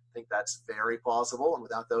fascism. I think that's very plausible. And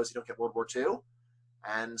without those, you don't get World War II.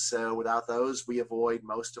 And so without those, we avoid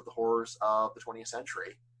most of the horrors of the 20th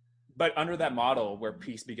century. But under that model where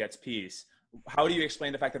peace begets peace, how do you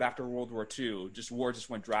explain the fact that after World War II, war just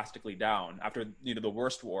went drastically down? After the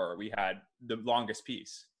worst war, we had the longest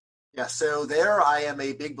peace. Yeah, so there I am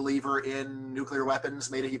a big believer in nuclear weapons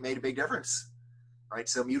made a big difference. Right,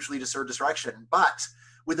 so mutually assured destruction, but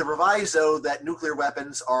with the proviso that nuclear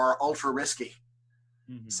weapons are ultra risky.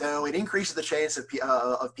 Mm-hmm. So it increases the chance of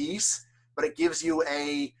peace, but it gives you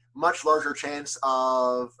a much larger chance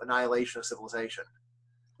of annihilation of civilization.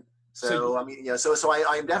 So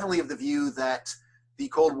I am definitely of the view that the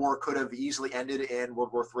Cold War could have easily ended in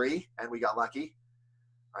World War III, and we got lucky.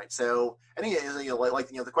 Right. So, and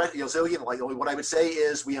the question, what I would say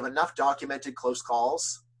is we have enough documented close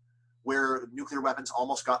calls where nuclear weapons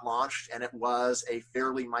almost got launched, and it was a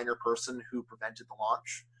fairly minor person who prevented the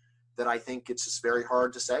launch, that I think it's just very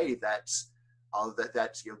hard to say that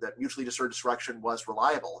mutually assured destruction was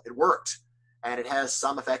reliable. It worked, and it has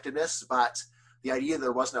some effectiveness, but the idea that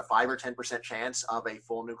there wasn't a 5 or 10% chance of a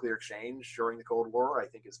full nuclear exchange during the Cold War, I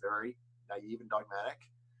think, is very naive and dogmatic.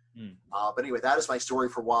 But anyway, that is my story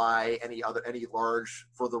for why any large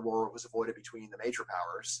further war was avoided between the major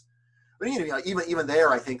powers. But even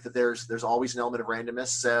there, I think that there's always an element of randomness.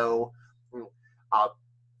 So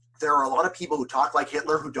there are a lot of people who talk like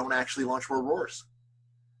Hitler who don't actually launch world wars.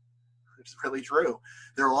 It's really true.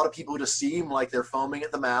 There are a lot of people who just seem like they're foaming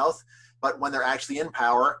at the mouth, but when they're actually in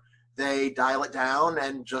power, they dial it down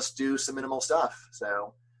and just do some minimal stuff.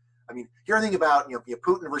 So, here I think about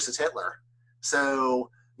Putin versus Hitler.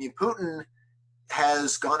 So, Putin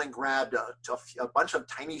has gone and grabbed a bunch of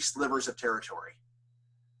tiny slivers of territory,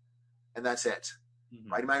 and that's it.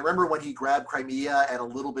 Mm-hmm. Right? I remember when he grabbed Crimea and a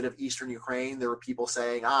little bit of eastern Ukraine, there were people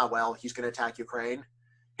saying, well, he's going to attack Ukraine.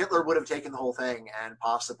 Hitler would have taken the whole thing and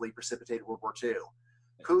possibly precipitated World War II.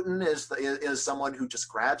 Putin is someone who just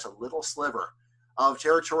grabs a little sliver of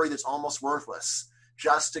territory that's almost worthless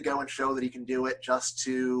just to go and show that he can do it, just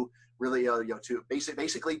to really,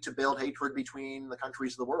 basically to build hatred between the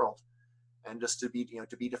countries of the world, and just to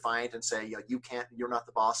be defiant and say, you're not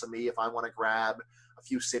the boss of me. If I want to grab a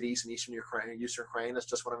few cities in eastern Ukraine, that's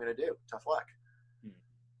just what I'm going to do. Tough luck.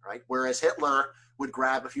 Right? Whereas Hitler would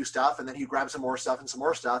grab a few stuff, and then he'd grab some more stuff,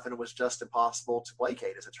 and it was just impossible to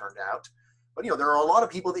placate, as it turned out. But there are a lot of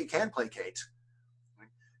people that you can placate.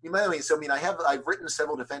 I've written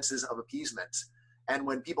several defenses of appeasement, and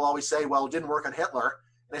when people always say, well, it didn't work on Hitler,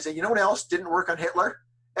 and I say, you know what else didn't work on Hitler?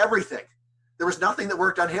 Everything. There was nothing that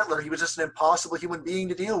worked on Hitler. He was just an impossible human being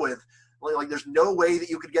to deal with. There's no way that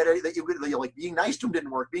you could get it, that you could, being nice to him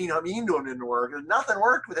didn't work. Being mean to him didn't work. Nothing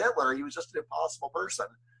worked with Hitler. He was just an impossible person.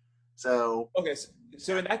 So. Okay.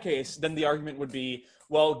 So in that case, then the argument would be,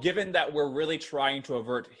 well, given that we're really trying to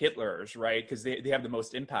avert Hitler's, right, because they have the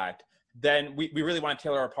most impact, then we really want to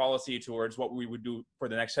tailor our policy towards what we would do for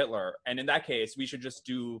the next Hitler. And in that case, we should just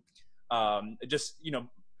do,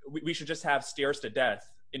 we should just have stares to death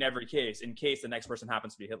in every case, in case the next person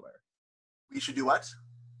happens to be Hitler. We should do what?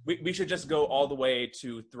 we should just go all the way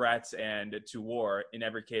to threats and to war in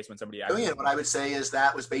every case when somebody So, actually. what I would say is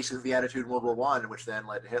that was basically the attitude in World War I, which then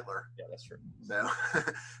led to Hitler. Yeah, that's true. So,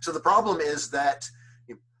 so the problem is that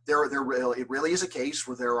it really is a case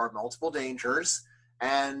where there are multiple dangers,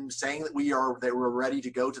 and saying that we're ready to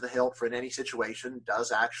go to the hilt for in any situation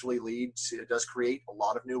does actually does create a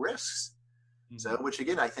lot of new risks. Mm-hmm. So, which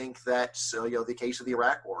again, I think that the case of the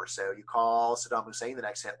Iraq War. So you call Saddam Hussein the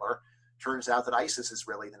next Hitler. Turns out that ISIS is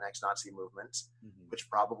really the next Nazi movement, mm-hmm. which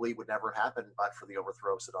probably would never happen but for the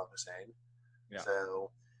overthrow of Saddam Hussein. Yeah.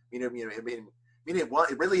 So,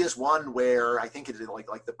 it really is one where I think it is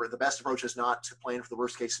like the best approach is not to plan for the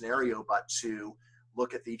worst case scenario, but to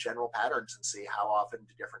look at the general patterns and see how often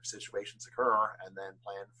do different situations occur, and then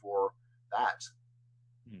plan for that.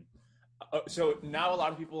 So now a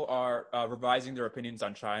lot of people are revising their opinions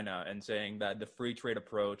on China and saying that the free trade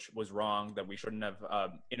approach was wrong, that we shouldn't have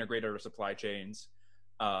integrated our supply chains.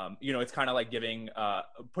 It's kind of like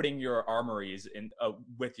putting your armories in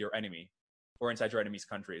with your enemy or inside your enemy's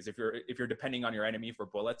countries. If you're depending on your enemy for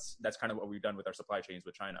bullets, that's kind of what we've done with our supply chains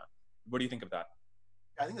with China. What do you think of that?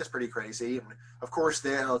 I think that's pretty crazy. And of course,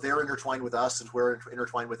 they're intertwined with us, and we're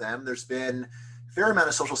intertwined with them. There's been a fair amount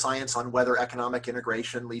of social science on whether economic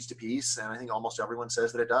integration leads to peace, and I think almost everyone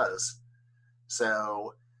says that it does.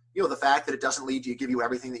 So, the fact that it doesn't give you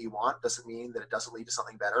everything that you want doesn't mean that it doesn't lead to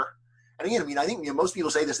something better. And again, I think most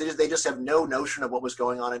people say this, they just have no notion of what was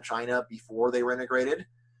going on in China before they were integrated.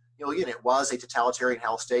 Again, it was a totalitarian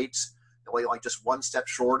hell state, like just one step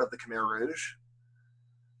short of the Khmer Rouge.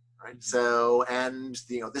 Right. Mm-hmm. So, and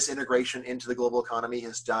this integration into the global economy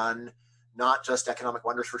has done not just economic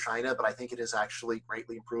wonders for China, but I think it has actually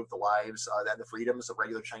greatly improved the lives and the freedoms of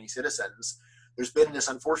regular Chinese citizens. There's been this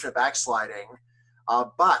unfortunate backsliding,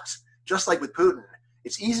 but just like with Putin,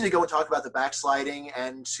 it's easy to go and talk about the backsliding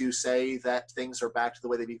and to say that things are back to the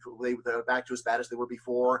way they're back to as bad as they were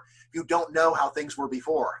before. You don't know how things were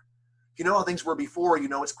before. If you know how things were before,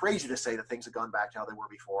 it's crazy to say that things have gone back to how they were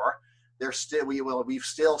before. We've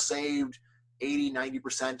still saved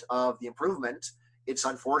 80-90% of the improvement. It's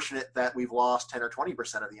unfortunate that we've lost 10 or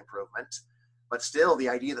 20% of the improvement, but still the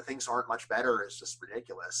idea that things aren't much better is just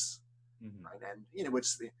ridiculous. Mm-hmm. Right? And it would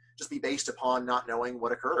just be based upon not knowing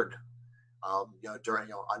what occurred during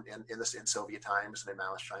in Soviet times and in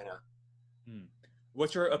Maoist China.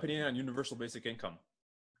 What's your opinion on universal basic income?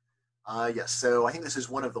 Yes, so I think this is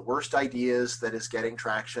one of the worst ideas that is getting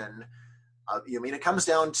traction. It comes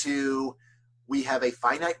down to we have a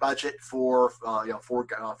finite budget for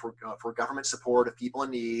government support of people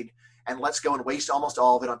in need, and let's go and waste almost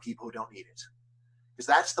all of it on people who don't need it. Because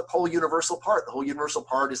that's the whole universal part. The whole universal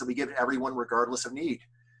part is that we give it to everyone regardless of need.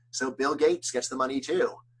 So Bill Gates gets the money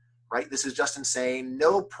too, right? This is just insane.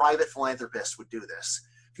 No private philanthropist would do this.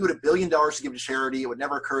 If you had $1 billion to give to charity, it would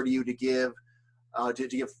never occur to you to give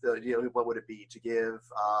what would it be? To give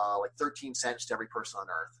like 13 cents to every person on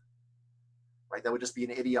earth. Right, that would just be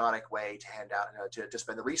an idiotic way to hand out to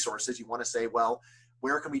spend the resources. You want to say, well,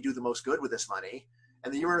 where can we do the most good with this money?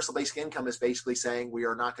 And the universal basic income is basically saying we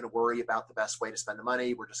are not going to worry about the best way to spend the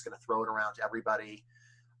money. We're just going to throw it around to everybody.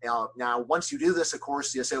 Now, once you do this, of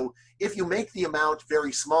course, so if you make the amount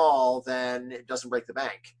very small, then it doesn't break the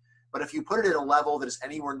bank. But if you put it at a level that is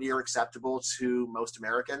anywhere near acceptable to most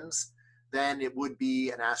Americans, then it would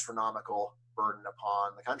be an astronomical burden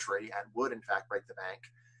upon the country and would, in fact, break the bank.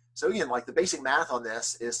 So again, like the basic math on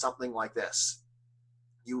this is something like this.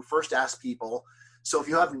 You first ask people, so if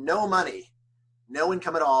you have no money, no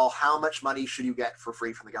income at all, how much money should you get for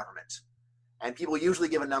free from the government? And people usually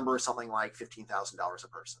give a number of something like $15,000 a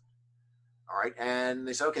person. All right. And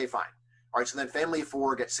they say, okay, fine. All right. So then family of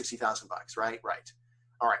four gets $60,000, right? Right.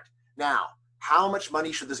 All right. Now, how much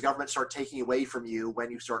money should this government start taking away from you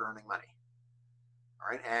when you start earning money? All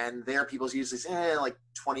right. And there people usually say like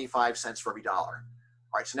 25 cents for every dollar.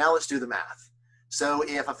 All right, so now let's do the math. So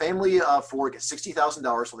if a family of four gets $60,000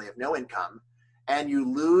 while they have no income, and you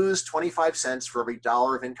lose 25 cents for every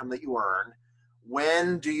dollar of income that you earn,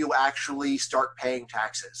 when do you actually start paying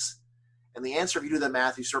taxes? And the answer, if you do the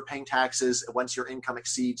math, you start paying taxes once your income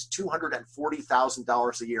exceeds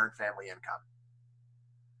 $240,000 a year in family income.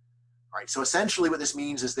 All right, so essentially what this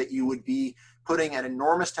means is that you would be putting an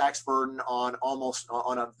enormous tax burden on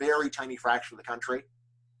a very tiny fraction of the country.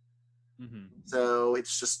 Mm-hmm. So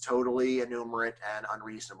it's just totally innumerate and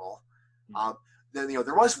unreasonable. Mm-hmm. Then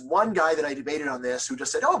there was one guy that I debated on this who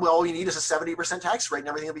just said, "Oh, well, all you need is a 70% tax rate and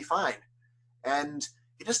everything will be fine." And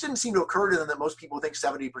it just didn't seem to occur to them that most people think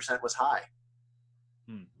 70% was high.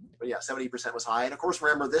 Mm-hmm. But yeah, 70% was high. And of course,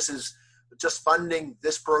 remember, this is just funding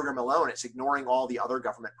this program alone. It's ignoring all the other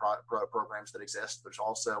government programs that exist, which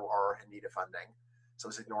also are in need of funding. So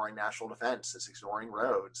it's ignoring national defense, it's ignoring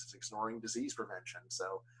roads, it's ignoring disease prevention.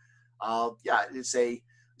 So I'll just say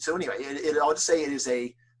it is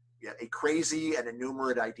a crazy and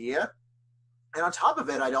innumerate idea. And on top of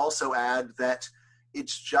it, I'd also add that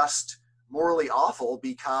it's just morally awful,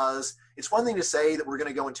 because it's one thing to say that we're going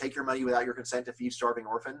to go and take your money without your consent to feed starving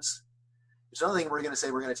orphans. It's another thing we're going to say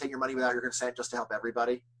we're going to take your money without your consent just to help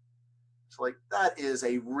everybody. So that is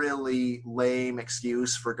a really lame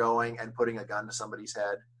excuse for going and putting a gun to somebody's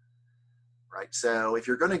head. Right. So if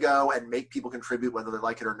you're going to go and make people contribute, whether they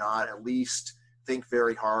like it or not, at least think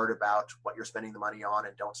very hard about what you're spending the money on,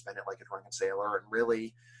 and don't spend it like a drunken sailor. And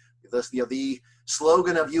really, the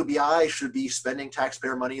slogan of UBI should be spending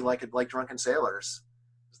taxpayer money like drunken sailors.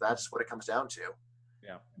 That's what it comes down to.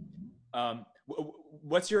 Yeah.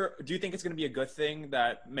 Do you think it's going to be a good thing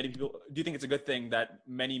that do you think it's a good thing that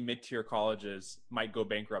many mid-tier colleges might go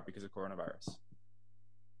bankrupt because of coronavirus?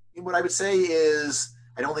 What I would say is,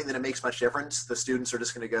 I don't think that it makes much difference. The students are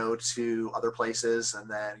just going to go to other places, and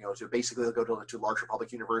then basically they'll go to larger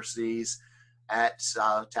public universities at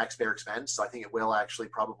taxpayer expense. So I think it will actually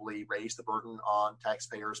probably raise the burden on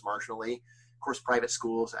taxpayers marginally. Of course, private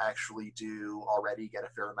schools actually do already get a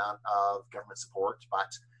fair amount of government support, but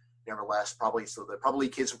nevertheless, probably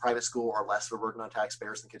kids in private school are less of a burden on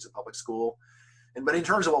taxpayers than kids in public school. But in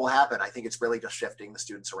terms of what will happen, I think it's really just shifting the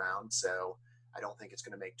students around. So I don't think it's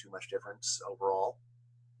going to make too much difference overall.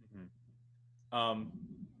 I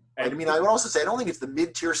would also say I don't think it's the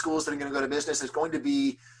mid-tier schools that are going to go to business. It's going to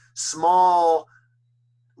be small,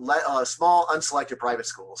 unselected private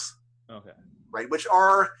schools. Okay. Right, which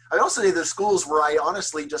are, I also say, the schools where I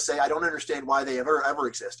honestly just say I don't understand why they ever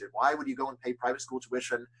existed. Why would you go and pay private school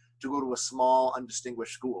tuition to go to a small,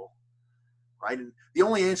 undistinguished school? Right, and the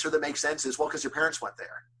only answer that makes sense is, well, because your parents went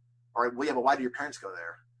there. All right, well, yeah, but why do your parents go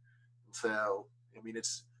there? So,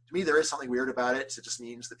 to me, there is something weird about it. It just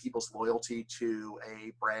means that people's loyalty to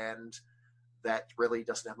a brand that really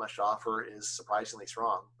doesn't have much to offer is surprisingly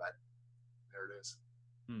strong, but there it is.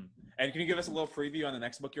 And can you give us a little preview on the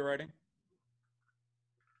next book you're writing?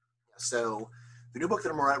 So the new book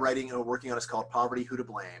that I'm working on is called Poverty, Who to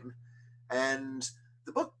Blame? And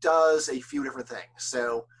the book does a few different things.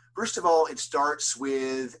 So first of all, it starts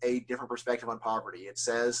with a different perspective on poverty. It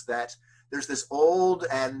says that there's this old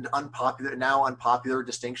and unpopular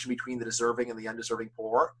distinction between the deserving and the undeserving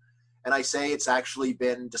poor. And I say it's actually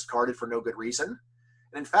been discarded for no good reason.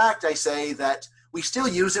 And in fact, I say that we still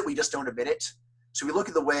use it, we just don't admit it. So we look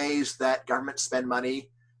at the ways that governments spend money.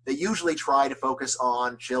 They usually try to focus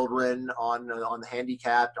on children, on the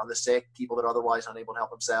handicapped, on the sick, people that are otherwise unable to help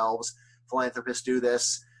themselves. Philanthropists do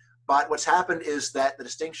this. But what's happened is that the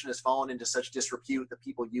distinction has fallen into such disrepute that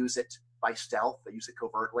people use it by stealth. They use it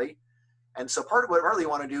covertly. And so what I really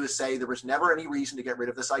want to do is say there was never any reason to get rid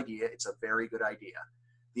of this idea. It's a very good idea.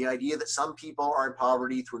 The idea that some people are in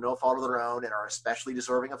poverty through no fault of their own and are especially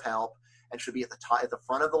deserving of help and should be at the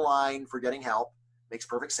front of the line for getting help makes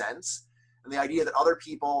perfect sense. And the idea that other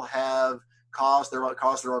people have caused their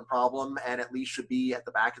own problem and at least should be at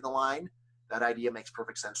the back of the line, that idea makes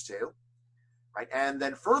perfect sense too. Right? And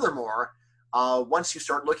then furthermore, once you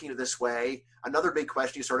start looking at it this way, another big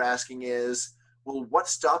question you start asking is, well, what's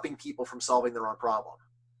stopping people from solving their own problem?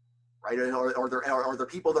 Right? Are there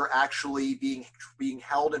people that are actually being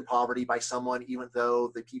held in poverty by someone, even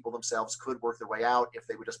though the people themselves could work their way out if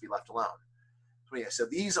they would just be left alone? So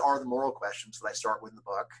these are the moral questions that I start with in the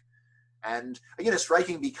book. And again, it's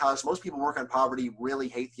striking because most people who work on poverty really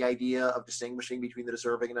hate the idea of distinguishing between the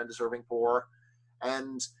deserving and undeserving poor,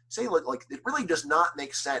 and say like it really does not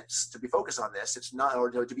make sense to be focused on this. It's not,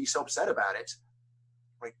 or to be so upset about it.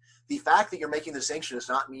 Right? The fact that you're making the distinction does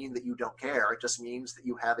not mean that you don't care. It just means that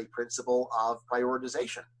you have a principle of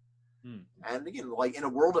prioritization. And again, like in a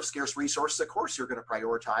world of scarce resources, of course you're going to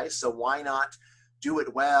prioritize. So why not do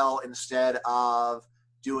it well instead of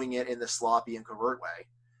doing it in the sloppy and covert way?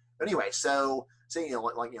 Anyway, so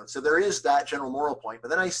there is that general moral point. But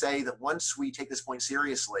then I say that once we take this point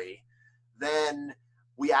seriously, then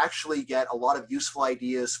we actually get a lot of useful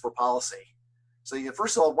ideas for policy. So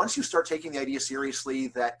first of all, once you start taking the idea seriously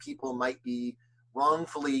that people might be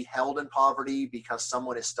wrongfully held in poverty because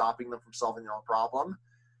someone is stopping them from solving their own problem,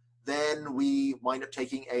 then we wind up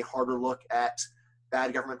taking a harder look at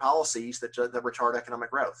bad government policies that retard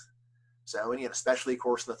economic growth. So, and especially, of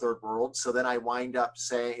course, in the third world. So then I wind up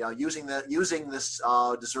using this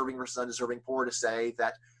deserving versus undeserving poor to say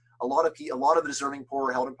that a lot of the deserving poor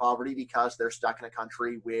are held in poverty because they're stuck in a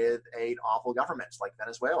country with an awful government like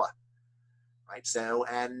Venezuela, right? So,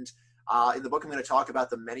 and in the book, I'm going to talk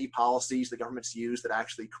about the many policies the governments use that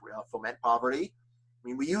actually foment poverty. I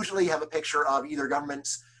mean, we usually have a picture of either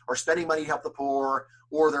governments are spending money to help the poor,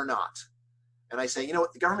 or they're not. And I say, you know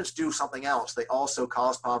what, the governments do something else. They also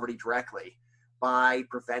cause poverty directly by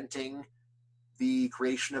preventing the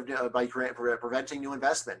creation of, preventing new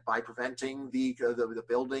investment, by preventing the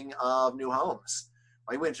building of new homes,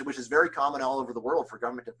 right? Which is very common all over the world for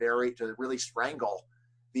government to really strangle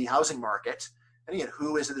the housing market. And again,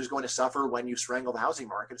 who is it that's going to suffer when you strangle the housing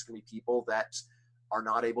market? It's going to be people that are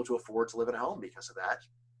not able to afford to live at home because of that.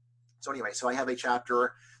 So anyway, so I have a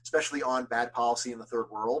chapter especially on bad policy in the third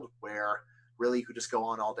world, where really you could just go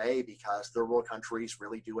on all day because third world countries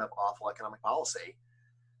really do have awful economic policy,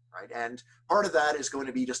 right? And part of that is going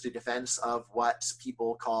to be just a defense of what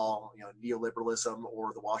people call, neoliberalism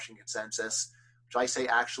or the Washington Consensus, which I say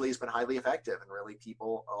actually has been highly effective, and really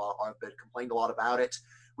people have been complained a lot about it,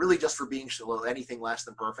 really just for being anything less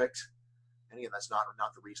than perfect. And again, that's not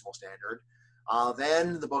the reasonable standard.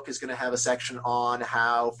 Then the book is going to have a section on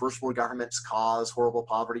how first world governments cause horrible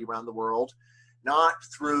poverty around the world, not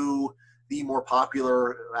through the more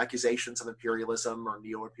popular accusations of imperialism or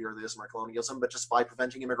neo-imperialism or colonialism, but just by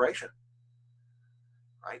preventing immigration.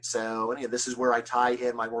 Right. So this is where I tie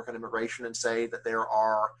in my work on immigration and say that there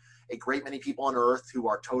are a great many people on Earth who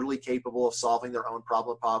are totally capable of solving their own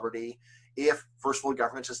problem of poverty if first world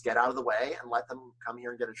governments just get out of the way and let them come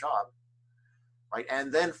here and get a job. Right.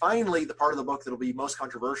 And then finally, the part of the book that will be most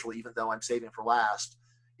controversial, even though I'm saving it for last,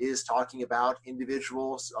 is talking about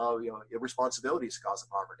individuals' irresponsibilities to cause of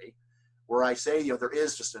poverty, where I say there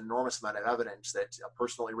is just an enormous amount of evidence that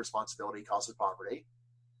personal irresponsibility causes poverty.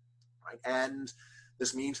 Right. And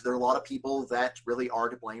this means there are a lot of people that really are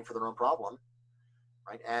to blame for their own problem.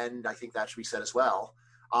 Right. And I think that should be said as well.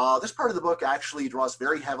 This part of the book actually draws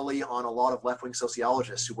very heavily on a lot of left-wing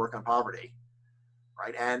sociologists who work on poverty.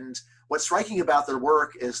 Right. And what's striking about their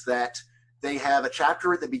work is that they have a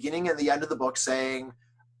chapter at the beginning and the end of the book saying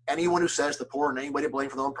anyone who says the poor are in any way to blame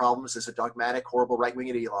for their own problems is a dogmatic, horrible right-wing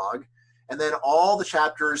ideologue. And then all the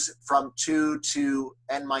chapters from 2 to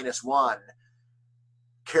N-1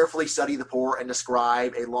 carefully study the poor and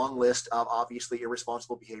describe a long list of obviously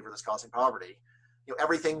irresponsible behavior that's causing poverty.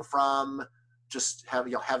 Everything from just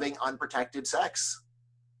having unprotected sex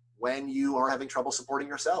when you are having trouble supporting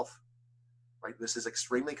yourself. Right, this is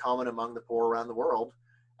extremely common among the poor around the world,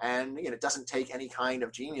 and it doesn't take any kind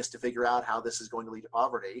of genius to figure out how this is going to lead to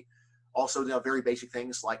poverty. Also, very basic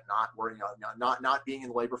things like not being in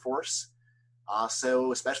the labor force.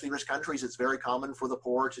 So, especially in rich countries, it's very common for the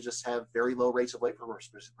poor to just have very low rates of labor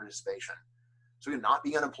force participation. So, you're not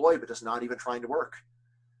being unemployed, but just not even trying to work.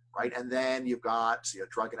 Right, and then you've got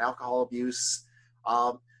drug and alcohol abuse.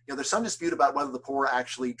 There's some dispute about whether the poor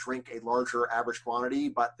actually drink a larger average quantity,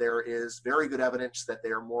 but there is very good evidence that they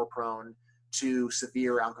are more prone to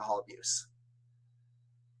severe alcohol abuse.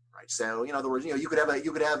 Right. So, in other words, you could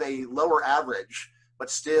have a lower average,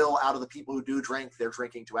 but still, out of the people who do drink, they're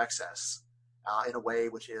drinking to excess in a way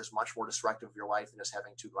which is much more destructive of your life than just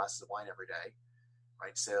having 2 glasses of wine every day.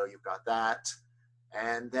 Right. So you've got that,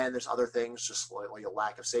 and then there's other things, just like a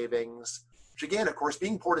lack of savings. Which again, of course,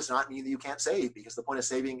 being poor does not mean that you can't save, because the point of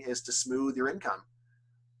saving is to smooth your income.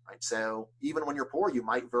 Right? So even when you're poor, you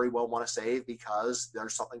might very well want to save because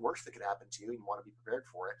there's something worse that could happen to you and you want to be prepared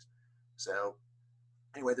for it. So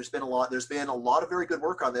anyway, there's been a lot of very good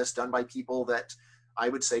work on this done by people that I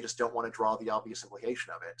would say just don't want to draw the obvious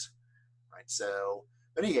implication of it. Right? So,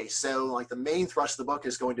 but anyway, so like the main thrust of the book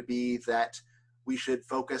is going to be that we should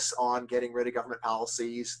focus on getting rid of government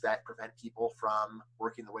policies that prevent people from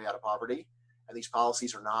working their way out of poverty. And these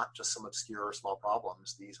policies are not just some obscure or small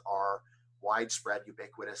problems. These are widespread,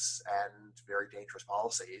 ubiquitous, and very dangerous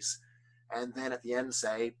policies. And then at the end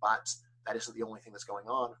say, but that isn't the only thing that's going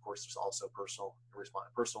on. Of course, there's also personal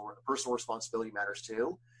responsibility matters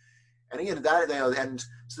too. And again,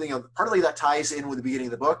 partly that ties in with the beginning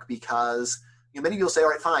of the book, because many people say, all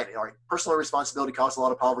right, fine, all right, personal responsibility causes a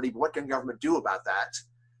lot of poverty, but what can government do about that?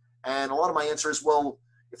 And a lot of my answer is, well,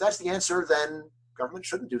 if that's the answer, then government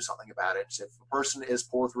shouldn't do something about it. If a person is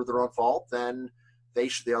poor through their own fault, then they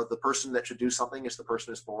should. The person that should do something is the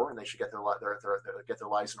person who's poor, and they should get their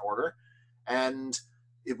lives in order. And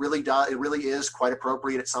it really is quite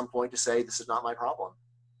appropriate at some point to say, this is not my problem.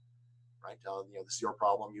 Right? This is your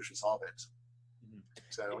problem. You should solve it.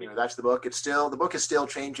 So that's the book. The book is still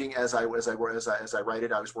changing as I write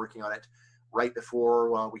it. I was working on it right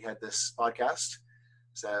before we had this podcast.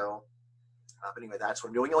 So, but anyway, that's what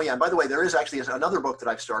I'm doing. Oh yeah, and by the way, there is actually another book that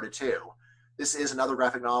I've started too. This is another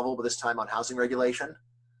graphic novel, but this time on housing regulation.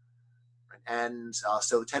 And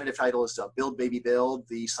so the tentative title is "Build, Baby, Build: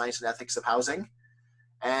 The Science and Ethics of Housing."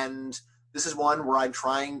 And this is one where I'm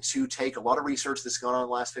trying to take a lot of research that's gone on in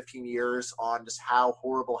the last 15 years on just how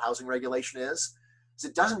horrible housing regulation is. is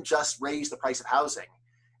it doesn't just raise the price of housing.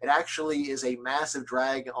 It actually is a massive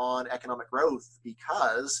drag on economic growth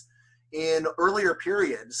because in earlier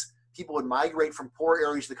periods, people would migrate from poor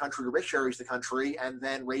areas of the country to rich areas of the country and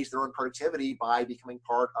then raise their own productivity by becoming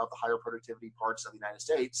part of the higher productivity parts of the United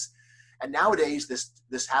States. And nowadays,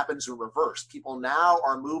 this happens in reverse. People now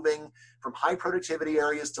are moving from high productivity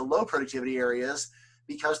areas to low productivity areas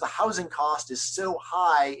because the housing cost is so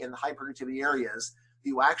high in the high productivity areas that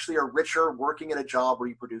you actually are richer working at a job where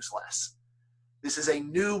you produce less. This is a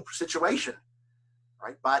new situation,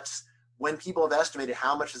 right? But when people have estimated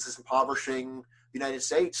how much this is impoverishing the United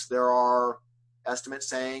States, there are estimates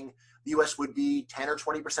saying the U.S. would be 10 or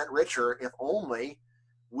 20% richer if only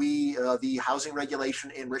the housing regulation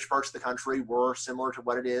in rich parts of the country were similar to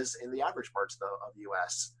what it is in the average parts of the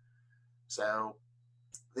U.S. So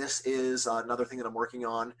this is another thing that I'm working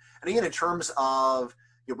on. And again, in terms of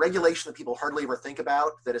regulation that people hardly ever think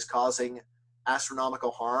about that is causing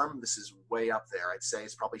astronomical harm, this is way up there. I'd say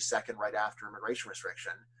it's probably second right after immigration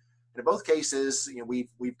restriction. And in both cases,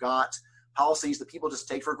 we've got policies that people just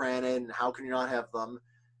take for granted, and how can you not have them?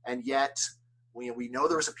 And yet, we know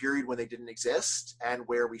there was a period when they didn't exist and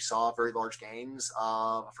where we saw very large gains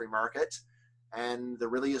of a free market. And there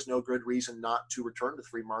really is no good reason not to return to the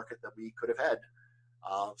free market that we could have had.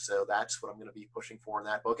 So that's what I'm going to be pushing for in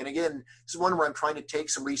that book. And again, this is one where I'm trying to take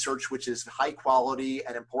some research which is high quality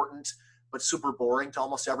and important, but super boring to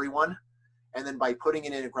almost everyone. And then by putting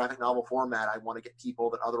it in a graphic novel format, I want to get people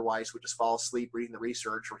that otherwise would just fall asleep reading the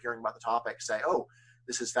research or hearing about the topic say, oh,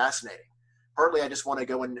 this is fascinating. Partly, I just want to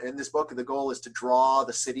go in this book. The goal is to draw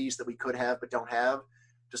the cities that we could have but don't have,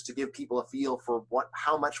 just to give people a feel for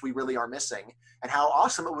how much we really are missing and how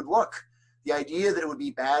awesome it would look. The idea that it would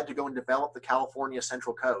be bad to go and develop the California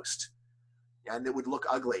Central Coast and it would look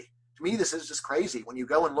ugly. To me, this is just crazy. When you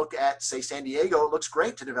go and look at, say, San Diego, it looks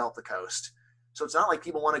great to develop the coast. So it's not like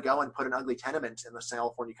people want to go and put an ugly tenement in the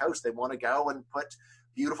California coast. They want to go and put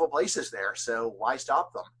beautiful places there. So why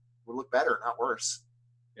stop them? It would look better, not worse.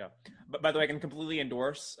 Yeah. But by the way, I can completely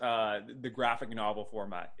endorse the graphic novel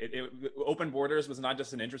format. Open Borders was not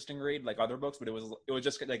just an interesting read like other books, but it was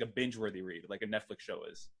just like a binge-worthy read, like a Netflix show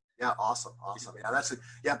is. Yeah, awesome.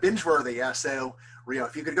 Yeah, binge-worthy. Yeah, so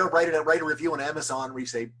if you could go write a review on Amazon where you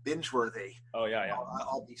say binge-worthy. Oh yeah.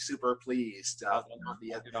 I'll be super pleased.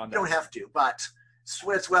 You don't have to, but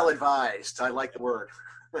it's well advised. I like the word.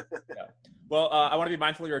 Yeah. Well, I want to be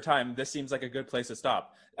mindful of your time. This seems like a good place to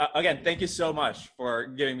stop. Again, thank you so much for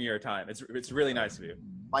giving me your time. It's really nice of you.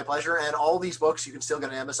 My pleasure. And all these books you can still get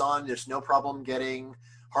on Amazon. There's no problem getting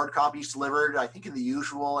hard copies delivered, I think in the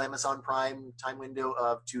usual Amazon Prime time window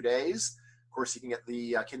of 2 days. Of course, you can get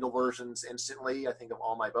the Kindle versions instantly, I think, of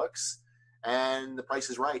all my books. And the price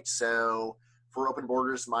is right. So for Open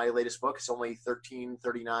Borders, my latest book, it's only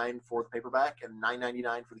 $13.39 for the paperback and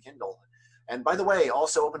 $9.99 for the Kindle. And by the way,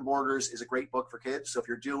 also Open Borders is a great book for kids. So if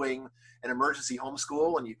you're doing an emergency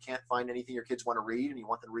homeschool and you can't find anything your kids want to read and you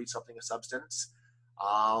want them to read something of substance,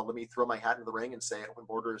 let me throw my hat into the ring and say Open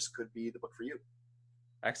Borders could be the book for you.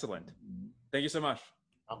 Excellent. Thank you so much.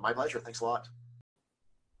 My pleasure. Thanks a lot.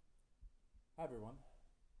 Hi, everyone.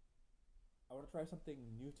 I want to try something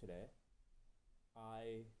new today.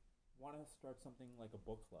 I want to start something like a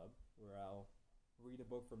book club where I'll read a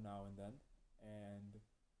book from now and then, and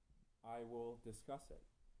I will discuss it.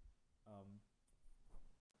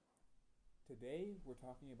 Today, we're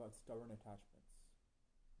talking about Stubborn Attachments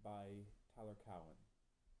by Tyler Cowen.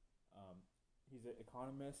 He's an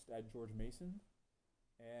economist at George Mason,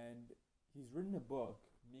 and he's written a book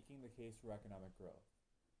making the case for economic growth.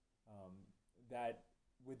 That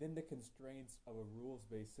within the constraints of a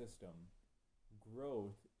rules-based system,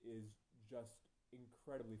 growth is just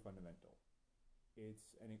incredibly fundamental.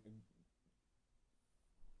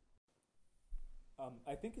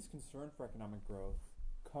 I think his concern for economic growth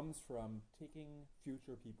comes from taking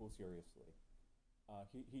future people seriously.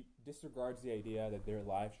 He disregards the idea that their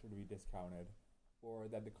lives should be discounted, or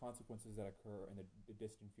that the consequences that occur in the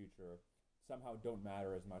distant future somehow don't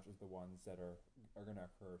matter as much as the ones that are going to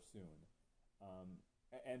occur soon.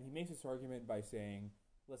 And he makes this argument by saying,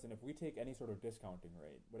 listen, if we take any sort of discounting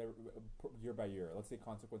rate, whatever, year by year, let's say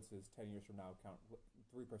consequences 10 years from now count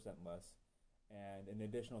 3% less, and an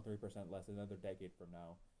additional 3% less another decade from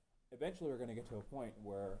now, eventually we're going to get to a point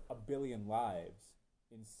where 1 billion lives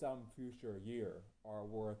in some future year are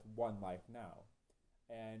worth one life now.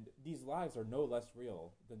 And these lives are no less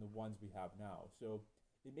real than the ones we have now. So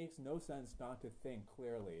it makes no sense not to think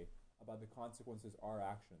clearly about the consequences our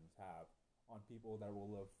actions have on people that will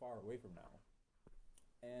live far away from now.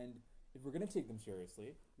 And if we're going to take them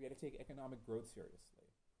seriously, we got to take economic growth seriously.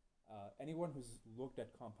 Anyone who's looked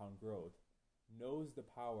at compound growth knows the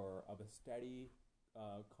power of a steady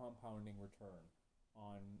compounding return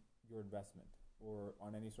on your investment or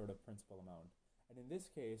on any sort of principal amount. And in this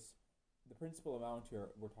case, the principal amount here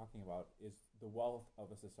we're talking about is the wealth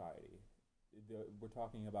of a society. We're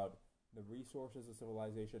talking about the resources a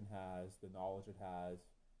civilization has, the knowledge it has,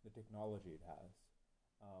 the technology it has,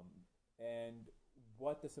 and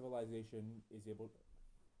what the civilization is able